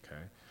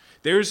 Okay?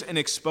 There's an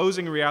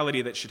exposing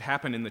reality that should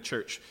happen in the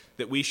church,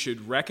 that we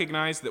should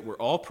recognize that we're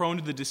all prone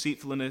to the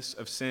deceitfulness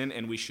of sin,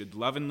 and we should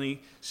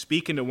lovingly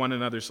speak into one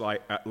another's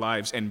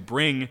lives and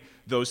bring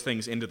those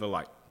things into the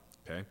light.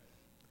 Okay?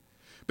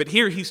 But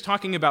here he's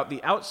talking about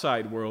the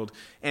outside world,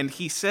 and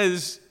he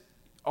says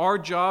our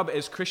job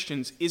as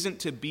Christians isn't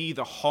to be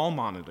the hall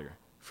monitor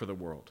for the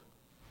world.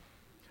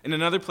 In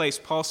another place,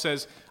 Paul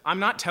says, I'm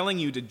not telling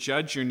you to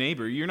judge your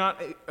neighbor. You're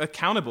not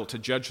accountable to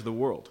judge the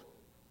world.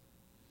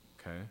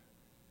 Okay?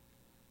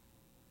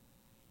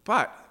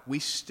 But we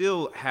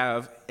still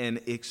have an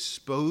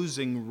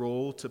exposing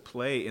role to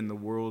play in the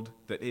world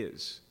that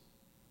is.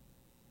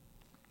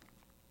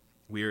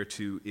 We are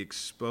to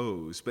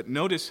expose. But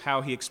notice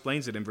how he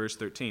explains it in verse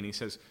 13. He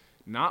says,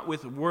 not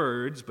with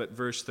words, but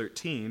verse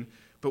 13,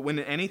 but when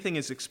anything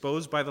is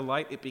exposed by the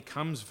light, it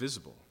becomes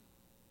visible.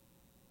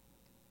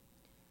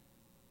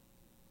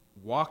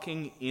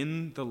 Walking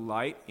in the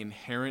light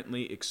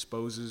inherently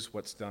exposes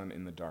what's done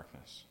in the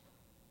darkness.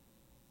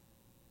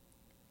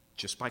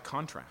 Just by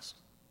contrast.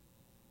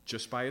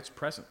 Just by its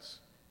presence.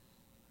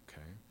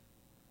 Okay.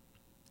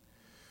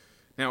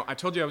 Now, I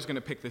told you I was going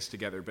to pick this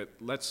together, but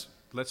let's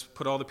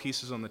put all the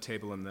pieces on the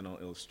table and then I'll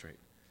illustrate.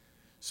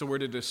 So we're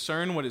to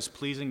discern what is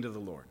pleasing to the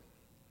Lord.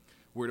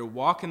 We're to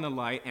walk in the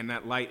light, and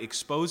that light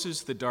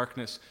exposes the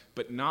darkness,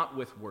 but not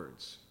with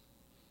words.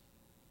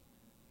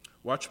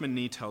 Watchman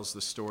Nee tells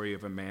the story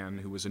of a man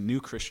who was a new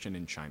Christian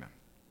in China.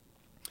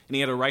 And he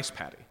had a rice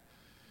paddy.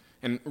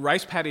 And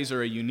rice paddies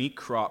are a unique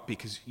crop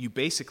because you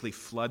basically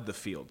flood the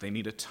field. They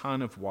need a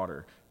ton of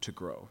water to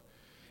grow.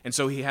 And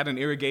so he had an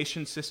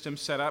irrigation system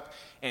set up,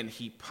 and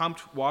he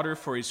pumped water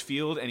for his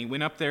field, and he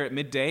went up there at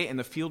midday, and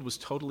the field was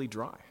totally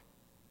dry.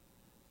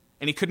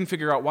 And he couldn't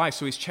figure out why,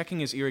 so he's checking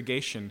his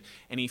irrigation,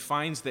 and he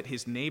finds that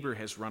his neighbor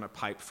has run a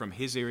pipe from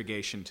his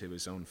irrigation to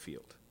his own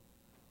field.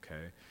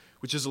 Okay?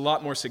 Which is a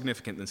lot more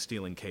significant than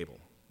stealing cable.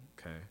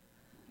 Okay?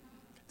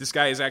 This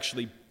guy is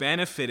actually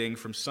benefiting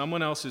from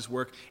someone else's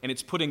work, and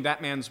it's putting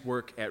that man's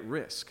work at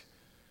risk.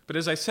 But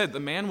as I said, the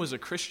man was a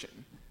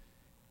Christian.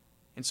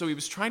 And so he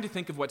was trying to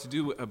think of what to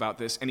do about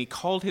this, and he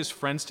called his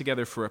friends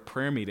together for a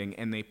prayer meeting,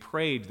 and they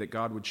prayed that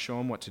God would show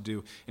him what to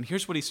do. And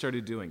here's what he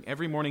started doing.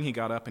 Every morning he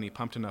got up and he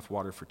pumped enough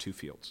water for 2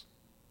 fields.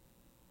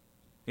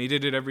 And he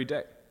did it every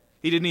day.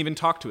 He didn't even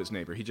talk to his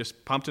neighbor. He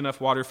just pumped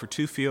enough water for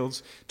 2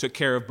 fields, took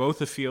care of both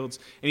the fields,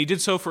 and he did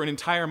so for an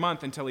entire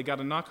month until he got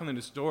a knock on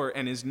his door,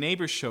 and his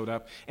neighbor showed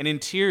up, and in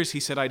tears he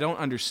said, I don't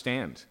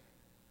understand.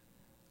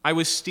 I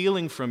was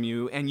stealing from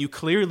you, and you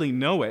clearly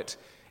know it,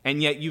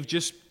 and yet you've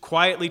just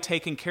quietly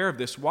taken care of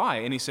this. Why?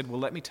 And he said, well,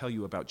 let me tell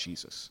you about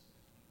Jesus.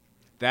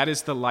 That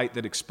is the light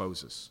that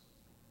exposes.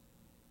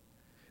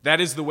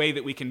 That is the way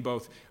that we can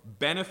both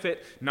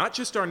benefit not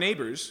just our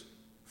neighbors.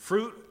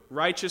 Fruit,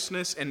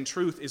 righteousness, and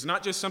truth is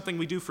not just something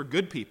we do for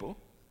good people,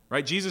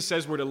 right? Jesus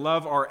says we're to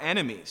love our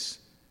enemies.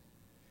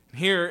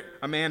 Here,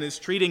 a man is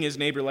treating his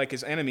neighbor like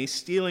his enemy,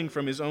 stealing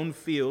from his own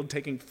field,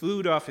 taking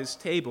food off his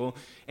table,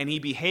 and he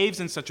behaves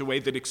in such a way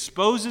that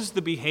exposes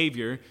the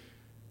behavior,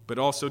 but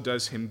also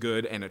does him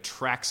good and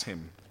attracts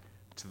him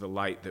to the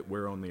light that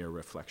we're only a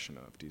reflection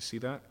of. Do you see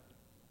that?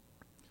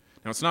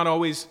 Now, it's not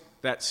always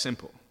that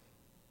simple.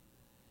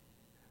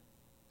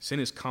 Sin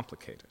is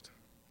complicated.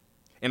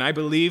 And I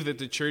believe that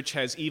the church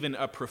has even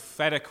a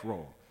prophetic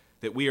role,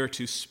 that we are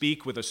to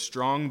speak with a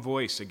strong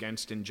voice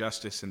against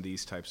injustice and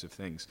these types of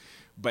things.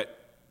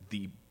 But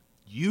the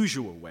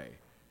usual way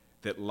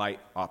that light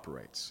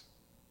operates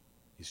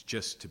is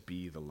just to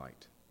be the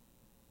light.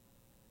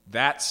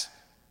 That's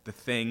the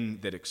thing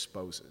that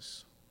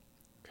exposes.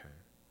 Okay.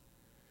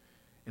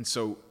 And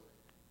so,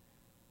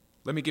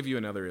 let me give you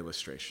another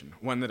illustration,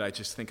 one that I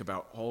just think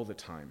about all the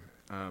time.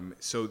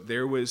 So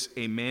there was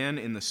a man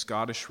in the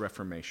Scottish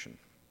Reformation,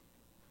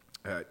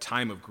 a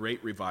time of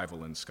great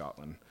revival in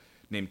Scotland,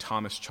 named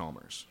Thomas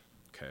Chalmers.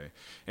 Okay?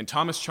 And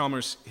Thomas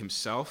Chalmers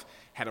himself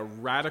had a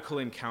radical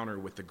encounter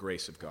with the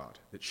grace of God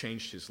that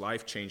changed his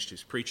life, changed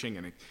his preaching,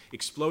 and it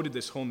exploded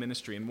this whole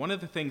ministry. And one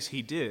of the things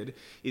he did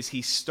is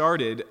he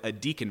started a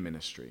deacon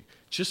ministry,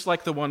 just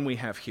like the one we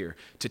have here,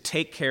 to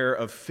take care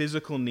of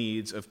physical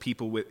needs of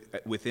people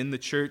within the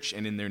church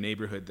and in their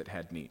neighborhood that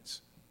had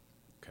needs.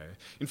 Okay?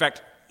 In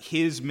fact,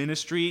 his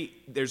ministry,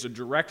 there's a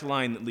direct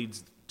line that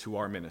leads to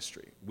our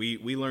ministry.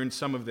 We learned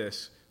some of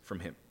this from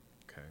him.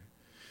 Okay?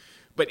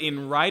 But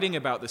in writing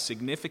about the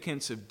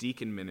significance of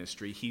deacon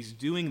ministry, he's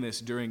doing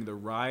this during the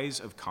rise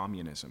of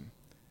communism.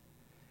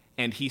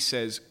 And he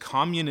says,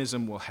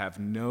 communism will have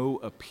no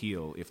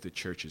appeal if the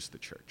church is the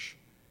church.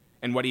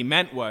 And what he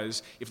meant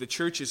was, if the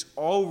church is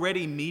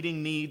already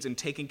meeting needs and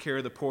taking care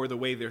of the poor the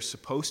way they're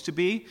supposed to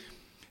be,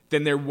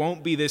 then there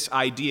won't be this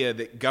idea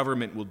that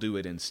government will do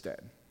it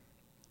instead.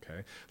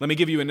 Okay? Let me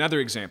give you another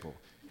example.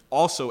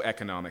 Also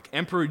economic.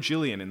 Emperor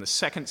Julian in the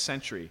 2nd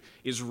century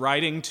is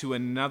writing to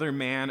another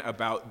man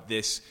about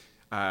this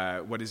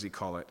what does he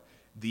call it?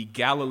 The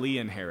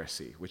Galilean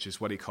heresy, which is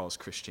what he calls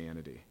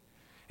Christianity.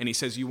 And he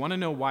says, you want to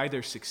know why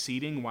they're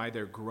succeeding, why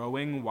they're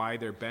growing, why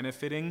they're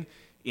benefiting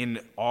in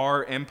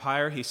our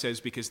empire? He says,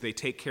 because they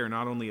take care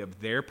not only of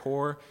their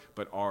poor,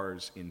 but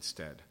ours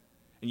instead.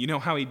 And you know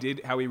how he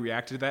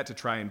reacted to that to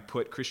try and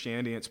put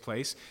Christianity in its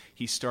place?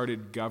 He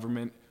started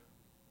government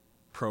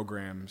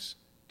programs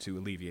to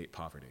alleviate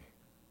poverty.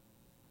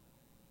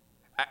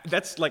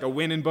 That's like a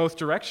win in both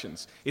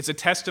directions. It's a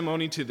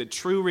testimony to the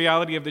true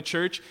reality of the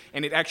church,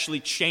 and it actually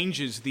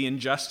changes the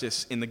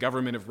injustice in the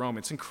government of Rome.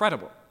 It's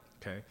incredible.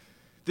 Okay?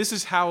 This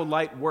is how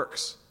light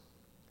works.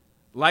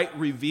 Light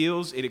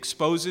reveals, it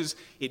exposes,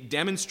 it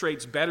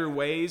demonstrates better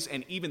ways,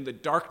 and even the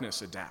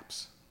darkness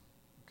adapts.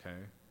 Okay?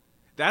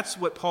 That's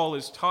what Paul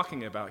is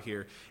talking about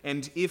here.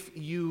 And if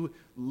you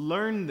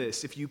learn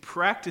this, if you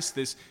practice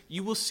this,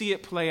 you will see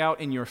it play out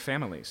in your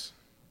families.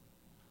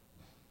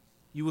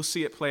 You will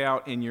see it play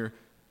out in your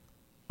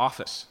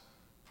office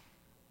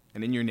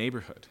and in your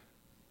neighborhood.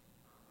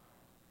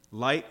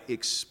 Light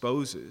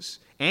exposes,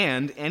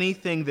 and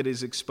anything that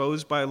is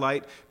exposed by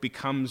light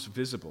becomes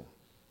visible.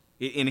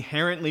 It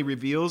inherently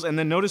reveals, and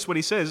then notice what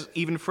he says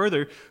even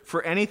further,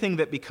 for anything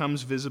that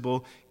becomes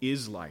visible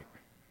is light.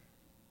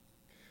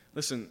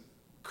 Listen,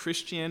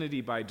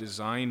 Christianity by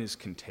design is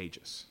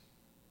contagious.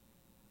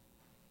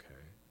 Okay?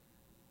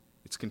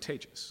 It's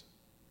contagious.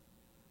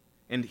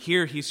 And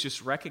here he's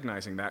just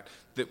recognizing that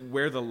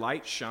where the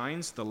light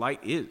shines, the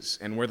light is.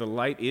 And where the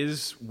light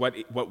is, what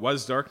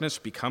was darkness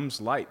becomes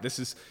light. This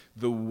is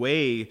the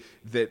way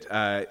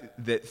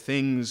that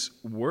things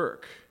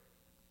work.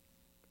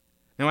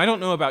 Now, I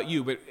don't know about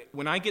you, but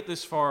when I get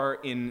this far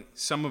in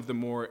some of the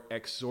more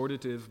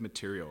exhortative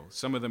material,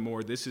 some of the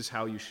more this is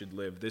how you should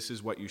live, this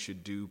is what you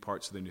should do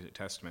parts of the New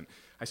Testament,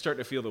 I start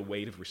to feel the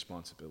weight of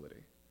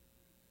responsibility.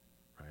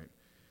 Right?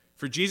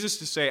 For Jesus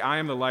to say, I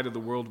am the light of the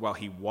world while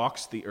he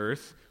walks the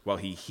earth, while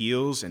he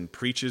heals and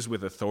preaches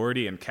with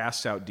authority and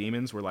casts out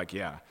demons, we're like,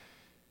 yeah.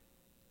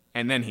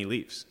 And then he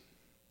leaves.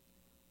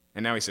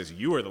 And now he says,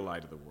 you are the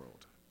light of the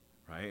world.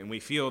 Right? And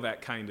we feel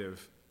that kind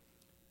of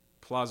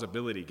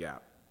plausibility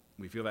gap.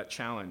 We feel that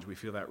challenge. We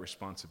feel that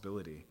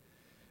responsibility.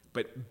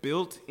 But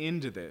built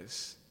into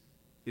this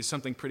is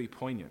something pretty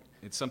poignant.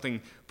 It's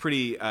something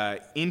pretty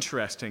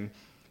interesting,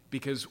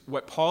 because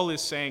what Paul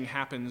is saying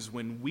happens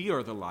when we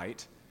are the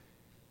light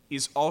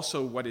is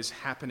also what is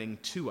happening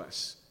to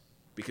us,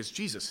 because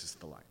Jesus is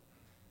the light.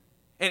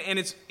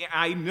 And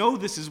I know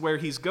this is where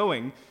he's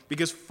going,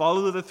 because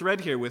follow the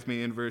thread here with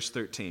me in verse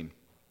 13.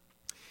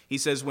 He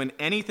says, when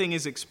anything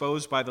is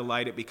exposed by the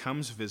light, it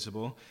becomes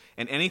visible,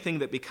 and anything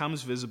that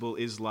becomes visible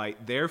is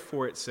light.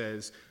 Therefore it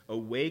says,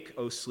 awake,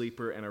 O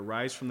sleeper, and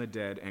arise from the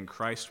dead, and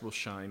Christ will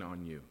shine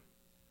on you.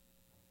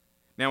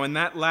 Now, in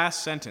that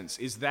last sentence,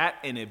 is that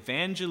an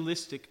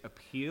evangelistic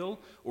appeal,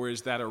 or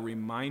is that a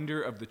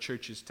reminder of the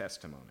church's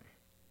testimony?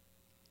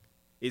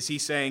 Is he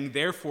saying,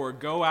 therefore,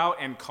 go out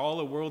and call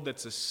a world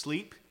that's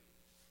asleep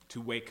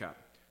to wake up?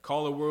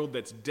 Call a world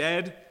that's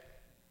dead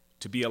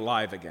to be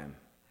alive again?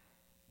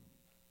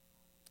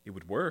 It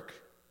would work.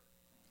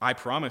 I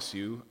promise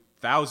you,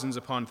 thousands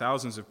upon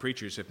thousands of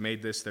preachers have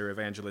made this their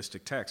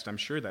evangelistic text. I'm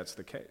sure that's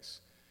the case.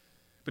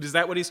 But is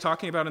that what he's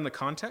talking about in the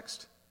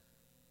context?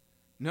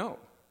 No.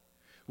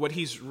 What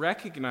he's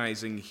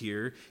recognizing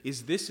here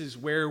is this is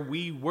where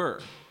we were.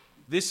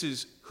 This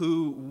is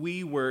who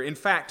we were. In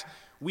fact,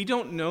 we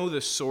don't know the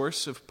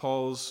source of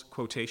Paul's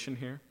quotation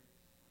here.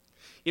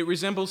 It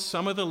resembles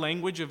some of the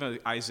language of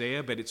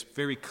Isaiah, but it's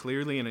very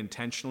clearly and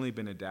intentionally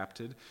been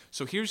adapted.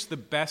 So here's the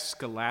best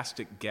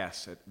scholastic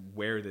guess at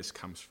where this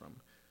comes from.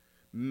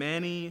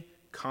 Many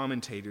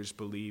commentators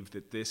believe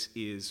that this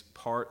is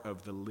part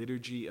of the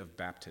liturgy of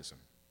baptism.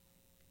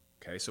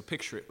 Okay, so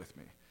picture it with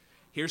me.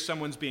 Here's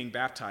someone's being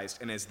baptized,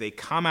 and as they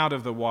come out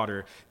of the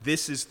water,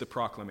 this is the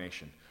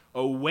proclamation.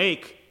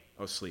 Awake,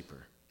 O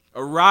sleeper.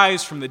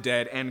 Arise from the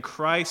dead, and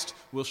Christ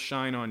will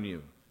shine on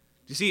you.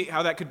 Do you see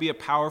how that could be a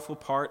powerful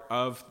part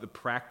of the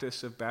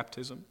practice of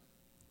baptism?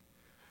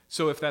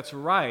 So if that's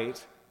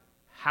right,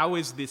 how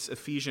is this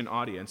Ephesian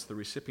audience, the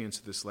recipients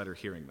of this letter,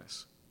 hearing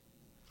this?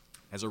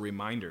 As a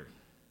reminder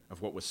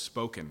of what was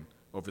spoken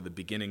over the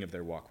beginning of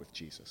their walk with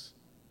Jesus.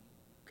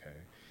 Okay.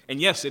 And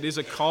yes, it is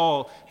a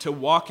call to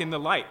walk in the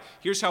light.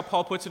 Here's how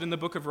Paul puts it in the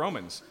book of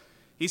Romans.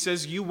 He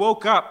says, you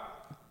woke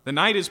up, the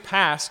night is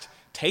past,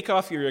 take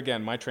off your,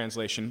 again, my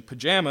translation,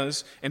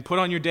 pajamas, and put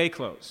on your day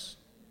clothes.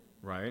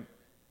 Right?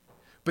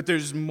 But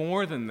there's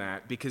more than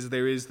that, because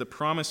there is the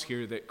promise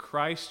here that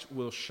Christ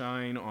will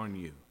shine on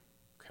you.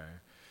 Okay?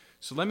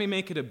 So let me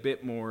make it a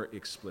bit more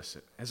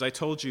explicit. As I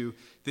told you,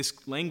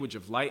 this language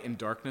of light and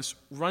darkness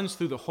runs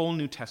through the whole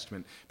New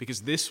Testament,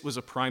 because this was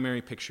a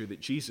primary picture that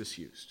Jesus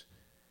used.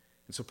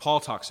 And so Paul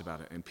talks about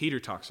it, and Peter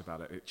talks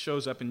about it. It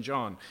shows up in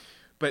John.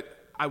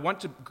 But I want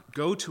to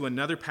go to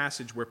another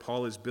passage where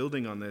Paul is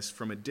building on this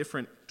from a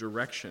different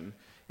direction,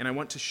 and I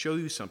want to show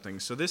you something.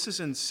 So this is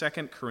in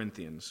 2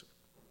 Corinthians.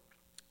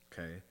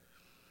 Okay.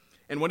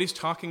 And what he's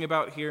talking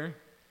about here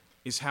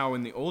is how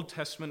in the Old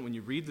Testament, when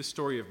you read the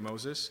story of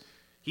Moses,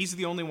 He's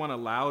the only one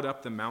allowed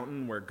up the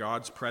mountain where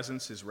God's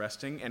presence is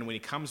resting, and when he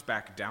comes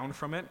back down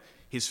from it,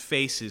 his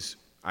face is,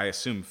 I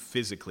assume,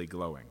 physically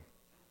glowing.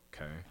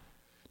 Okay?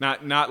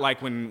 Not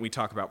like when we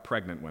talk about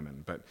pregnant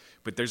women,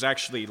 but there's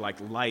actually like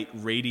light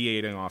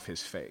radiating off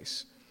his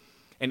face.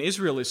 And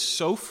Israel is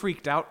so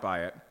freaked out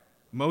by it,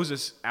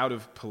 Moses, out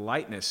of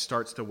politeness,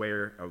 starts to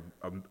wear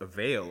a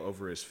veil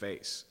over his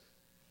face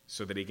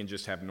so that he can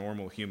just have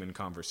normal human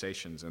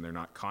conversations and they're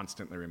not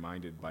constantly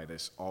reminded by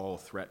this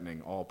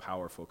all-threatening,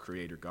 all-powerful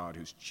creator God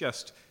who's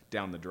just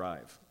down the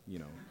drive,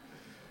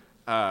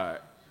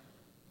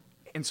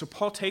 And so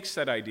Paul takes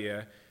that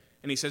idea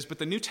and he says, but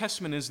the New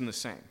Testament isn't the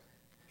same.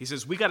 He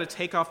says, we got to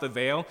take off the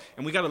veil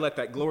and we got to let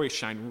that glory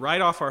shine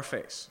right off our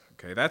face.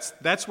 Okay,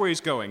 that's where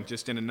he's going,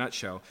 just in a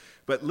nutshell.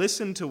 But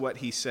listen to what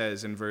he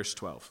says in verse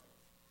 12.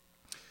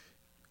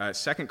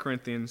 2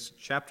 Corinthians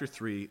chapter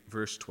 3,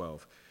 verse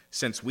 12.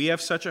 Since we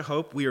have such a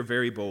hope, we are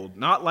very bold,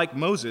 not like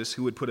Moses,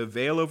 who would put a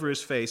veil over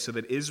his face so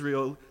that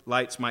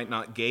Israelites might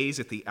not gaze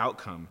at the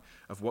outcome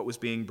of what was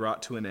being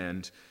brought to an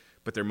end,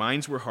 but their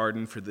minds were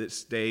hardened. For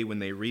this day, when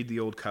they read the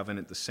Old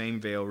Covenant, the same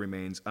veil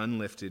remains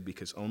unlifted,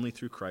 because only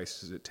through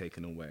Christ is it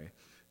taken away.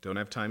 Don't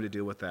have time to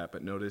deal with that,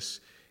 but notice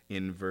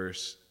in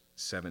verse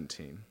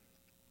 17.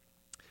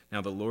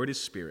 Now the Lord is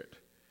Spirit,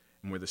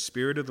 and where the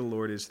Spirit of the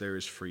Lord is, there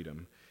is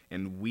freedom.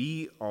 And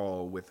we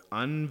all, with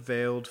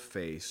unveiled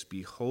face,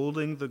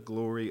 beholding the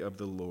glory of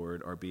the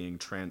Lord, are being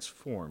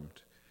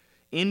transformed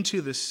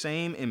into the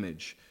same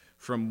image,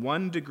 from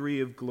one degree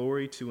of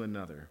glory to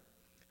another.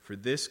 For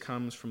this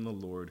comes from the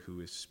Lord,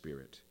 who is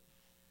Spirit.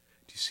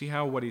 Do you see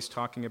how what he's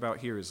talking about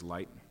here is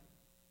light?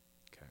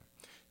 Okay.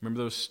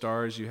 Remember those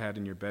stars you had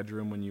in your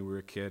bedroom when you were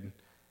a kid?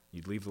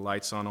 You'd leave the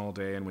lights on all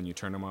day, and when you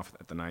turn them off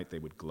at the night, they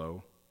would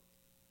glow.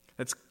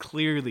 That's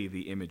clearly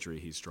the imagery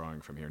he's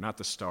drawing from here. Not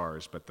the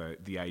stars, but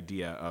the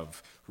idea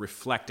of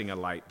reflecting a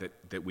light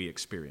that we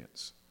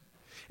experience.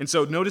 And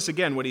so notice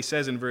again what he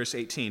says in verse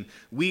 18.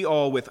 We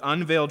all, with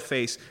unveiled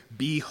face,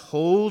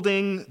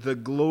 beholding the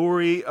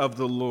glory of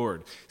the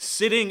Lord,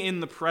 sitting in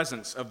the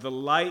presence of the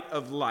light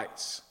of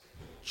lights,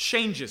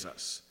 changes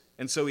us.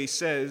 And so he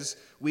says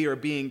we are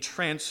being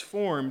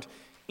transformed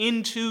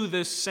into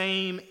the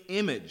same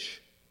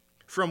image,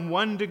 from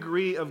one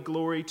degree of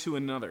glory to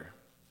another.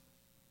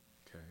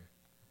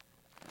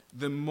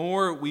 The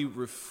more we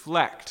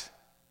reflect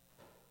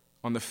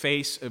on the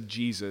face of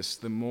Jesus,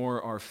 the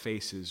more our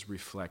faces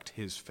reflect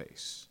his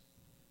face.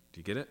 Do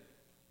you get it?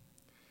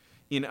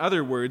 In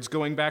other words,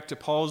 going back to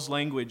Paul's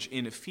language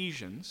in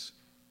Ephesians,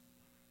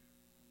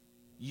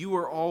 you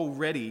are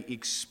already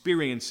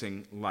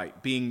experiencing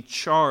light, being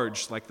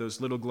charged like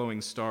those little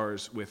glowing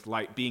stars with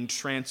light, being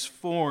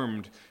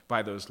transformed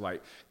by those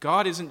light.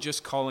 God isn't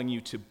just calling you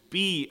to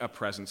be a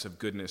presence of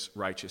goodness,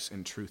 righteousness,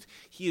 and truth.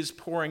 He is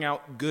pouring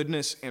out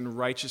goodness and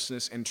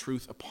righteousness and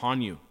truth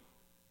upon you.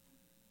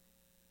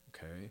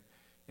 Okay?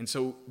 And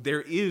so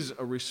there is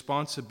a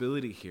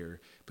responsibility here,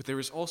 but there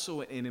is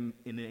also an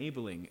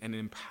enabling and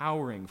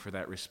empowering for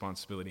that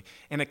responsibility,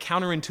 and a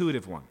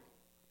counterintuitive one.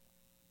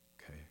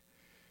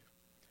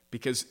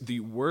 Because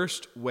the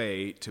worst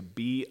way to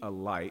be a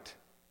light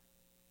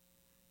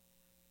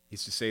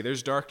is to say,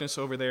 there's darkness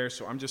over there,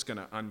 so I'm just going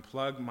to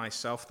unplug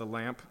myself the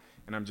lamp,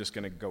 and I'm just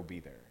going to go be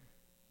there.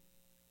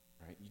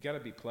 Right? You got to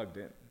be plugged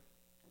in.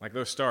 Like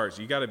those stars,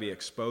 you got to be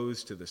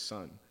exposed to the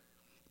sun.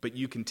 But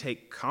you can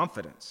take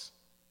confidence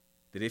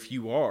that if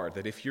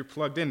you're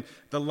plugged in,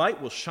 the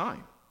light will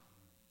shine.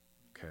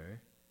 Okay?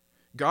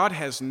 God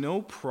has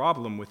no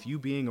problem with you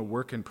being a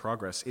work in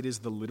progress. It is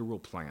the literal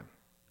plan.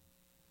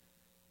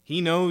 He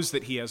knows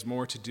that he has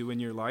more to do in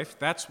your life.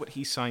 That's what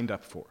he signed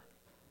up for.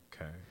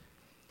 Okay.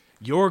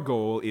 Your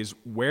goal is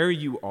where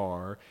you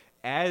are,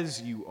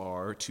 as you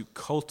are, to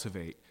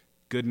cultivate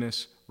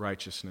goodness,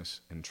 righteousness,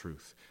 and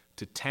truth,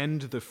 to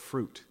tend the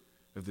fruit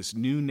of this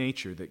new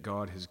nature that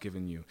God has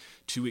given you,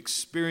 to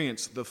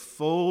experience the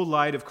full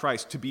light of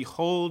Christ, to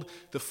behold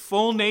the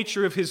full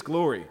nature of his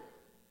glory.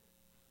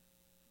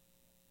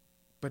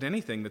 But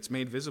anything that's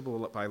made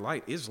visible by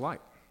light is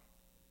light.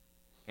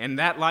 And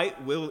that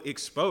light will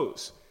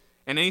expose.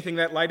 And anything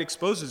that light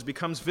exposes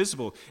becomes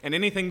visible. And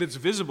anything that's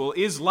visible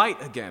is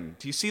light again.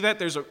 Do you see that?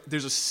 There's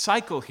a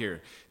cycle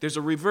here. There's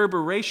a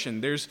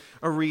reverberation. There's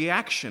a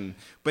reaction.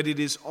 But it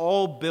is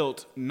all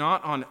built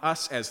not on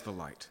us as the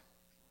light,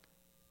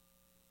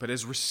 but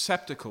as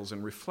receptacles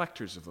and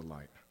reflectors of the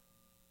light.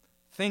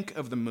 Think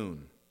of the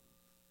moon.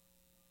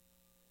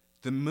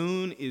 The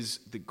moon is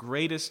the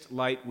greatest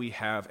light we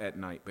have at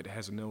night, but it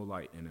has no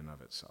light in and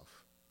of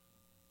itself.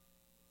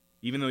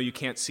 Even though you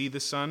can't see the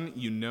sun,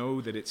 you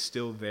know that it's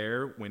still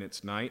there when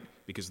it's night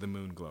because the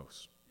moon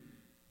glows.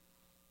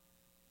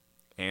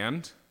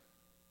 And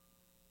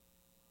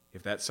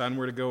if that sun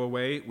were to go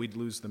away, we'd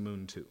lose the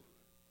moon too.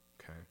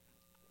 Okay?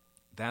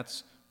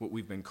 That's what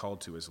we've been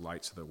called to as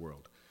lights of the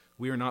world.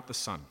 We are not the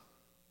sun.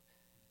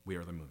 We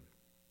are the moon.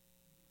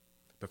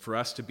 But for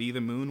us to be the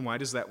moon, why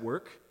does that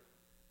work?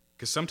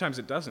 Because sometimes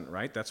it doesn't,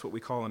 right? That's what we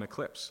call an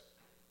eclipse.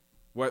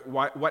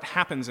 What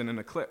happens in an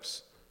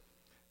eclipse?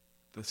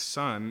 The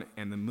sun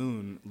and the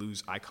moon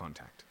lose eye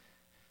contact.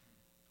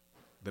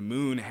 The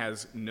moon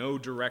has no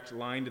direct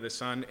line to the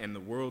sun, and the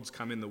worlds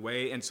come in the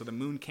way, and so the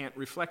moon can't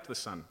reflect the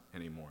sun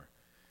anymore.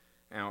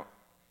 Now,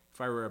 if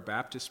I were a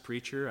Baptist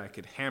preacher, I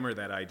could hammer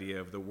that idea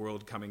of the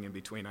world coming in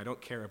between. I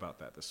don't care about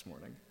that this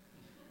morning.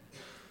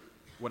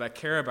 What I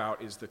care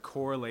about is the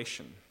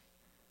correlation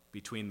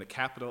between the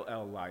capital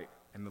L light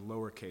and the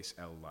lowercase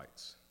l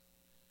lights.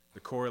 The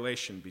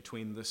correlation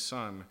between the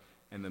sun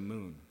and the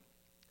moon.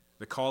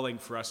 The calling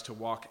for us to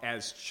walk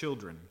as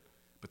children,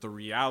 but the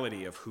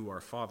reality of who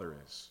our Father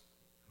is.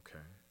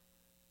 Okay?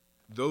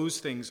 Those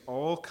things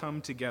all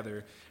come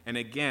together, and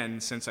again,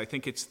 since I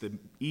think it's the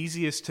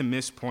easiest to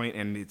miss point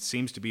and it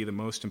seems to be the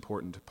most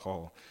important to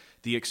Paul,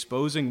 the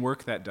exposing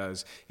work that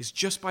does is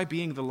just by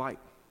being the light.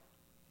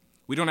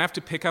 We don't have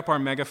to pick up our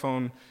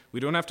megaphone. We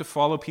don't have to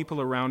follow people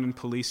around and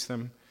police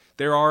them.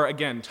 There are,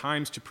 again,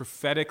 times to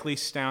prophetically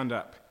stand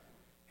up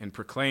and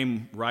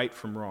proclaim right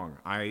from wrong.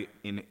 I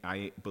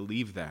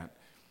believe that.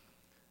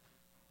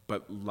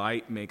 But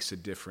light makes a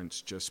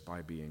difference just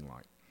by being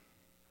light.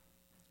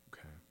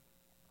 Okay.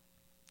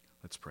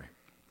 Let's pray.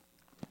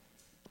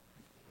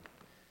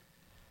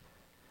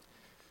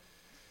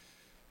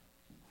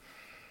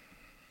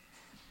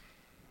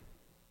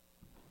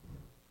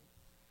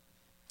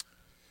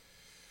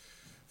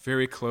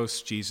 Very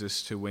close,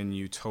 Jesus, to when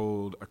you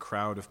told a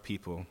crowd of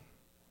people,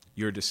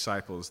 your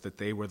disciples, that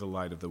they were the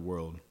light of the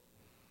world.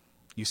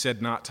 You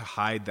said not to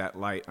hide that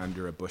light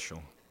under a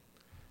bushel,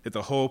 that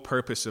the whole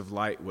purpose of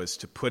light was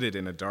to put it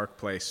in a dark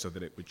place so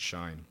that it would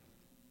shine.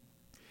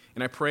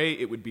 And I pray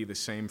it would be the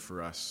same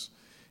for us,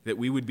 that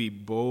we would be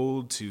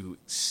bold to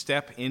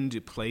step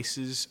into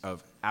places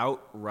of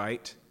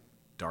outright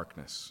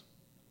darkness,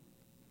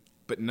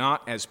 but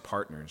not as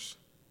partners,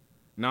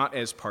 not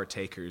as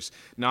partakers,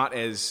 not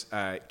as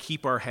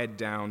keep our head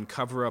down,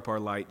 cover up our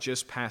light,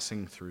 just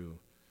passing through,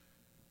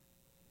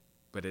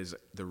 but as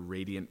the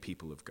radiant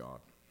people of God,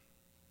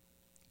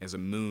 as a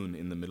moon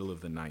in the middle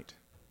of the night,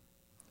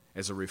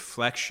 as a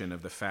reflection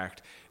of the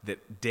fact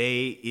that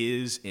day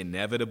is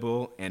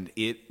inevitable and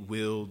it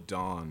will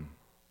dawn.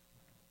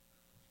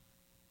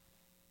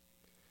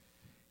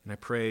 And I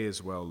pray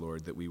as well,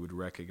 Lord, that we would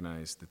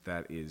recognize that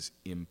that is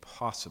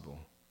impossible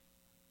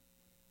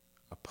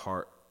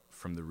apart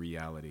from the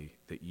reality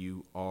that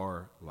you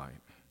are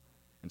light.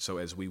 And so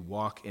as we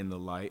walk in the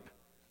light,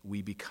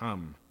 we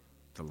become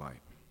the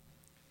light.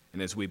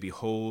 And as we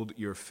behold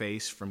your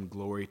face from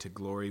glory to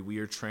glory, we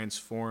are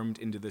transformed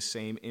into the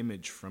same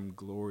image from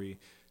glory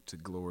to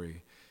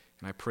glory.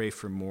 And I pray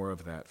for more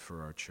of that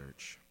for our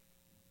church.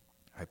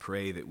 I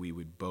pray that we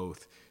would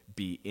both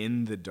be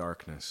in the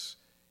darkness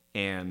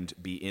and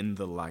be in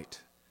the light,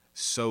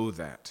 so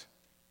that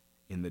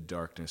in the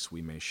darkness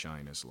we may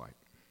shine as light.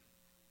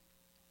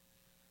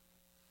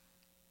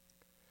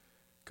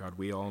 God,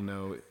 we all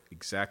know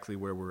exactly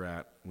where we're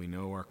at. We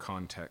know our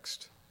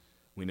context.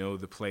 We know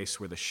the place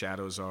where the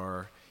shadows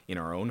are in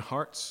our own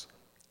hearts,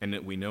 and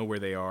that we know where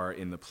they are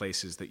in the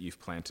places that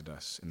you've planted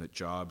us, in the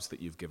jobs that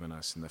you've given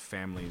us, in the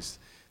families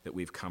that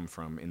we've come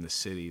from, in the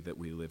city that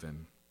we live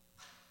in.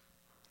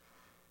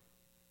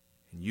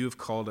 And you have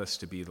called us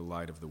to be the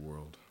light of the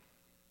world.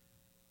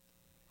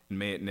 And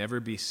may it never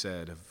be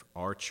said of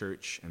our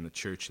church and the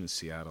church in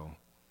Seattle,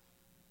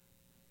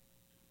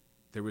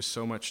 there was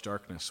so much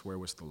darkness, where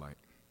was the light?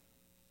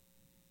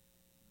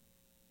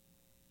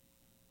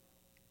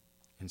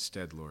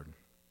 Instead, Lord,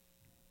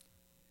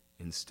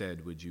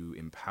 would you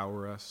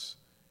empower us?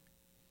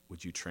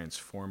 Would you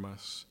transform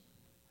us?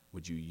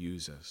 Would you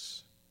use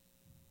us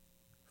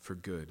for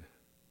good,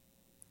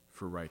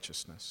 for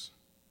righteousness,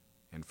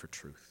 and for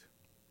truth?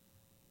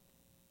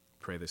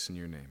 Pray this in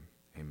your name.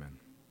 Amen.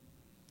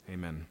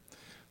 Amen.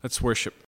 Let's worship.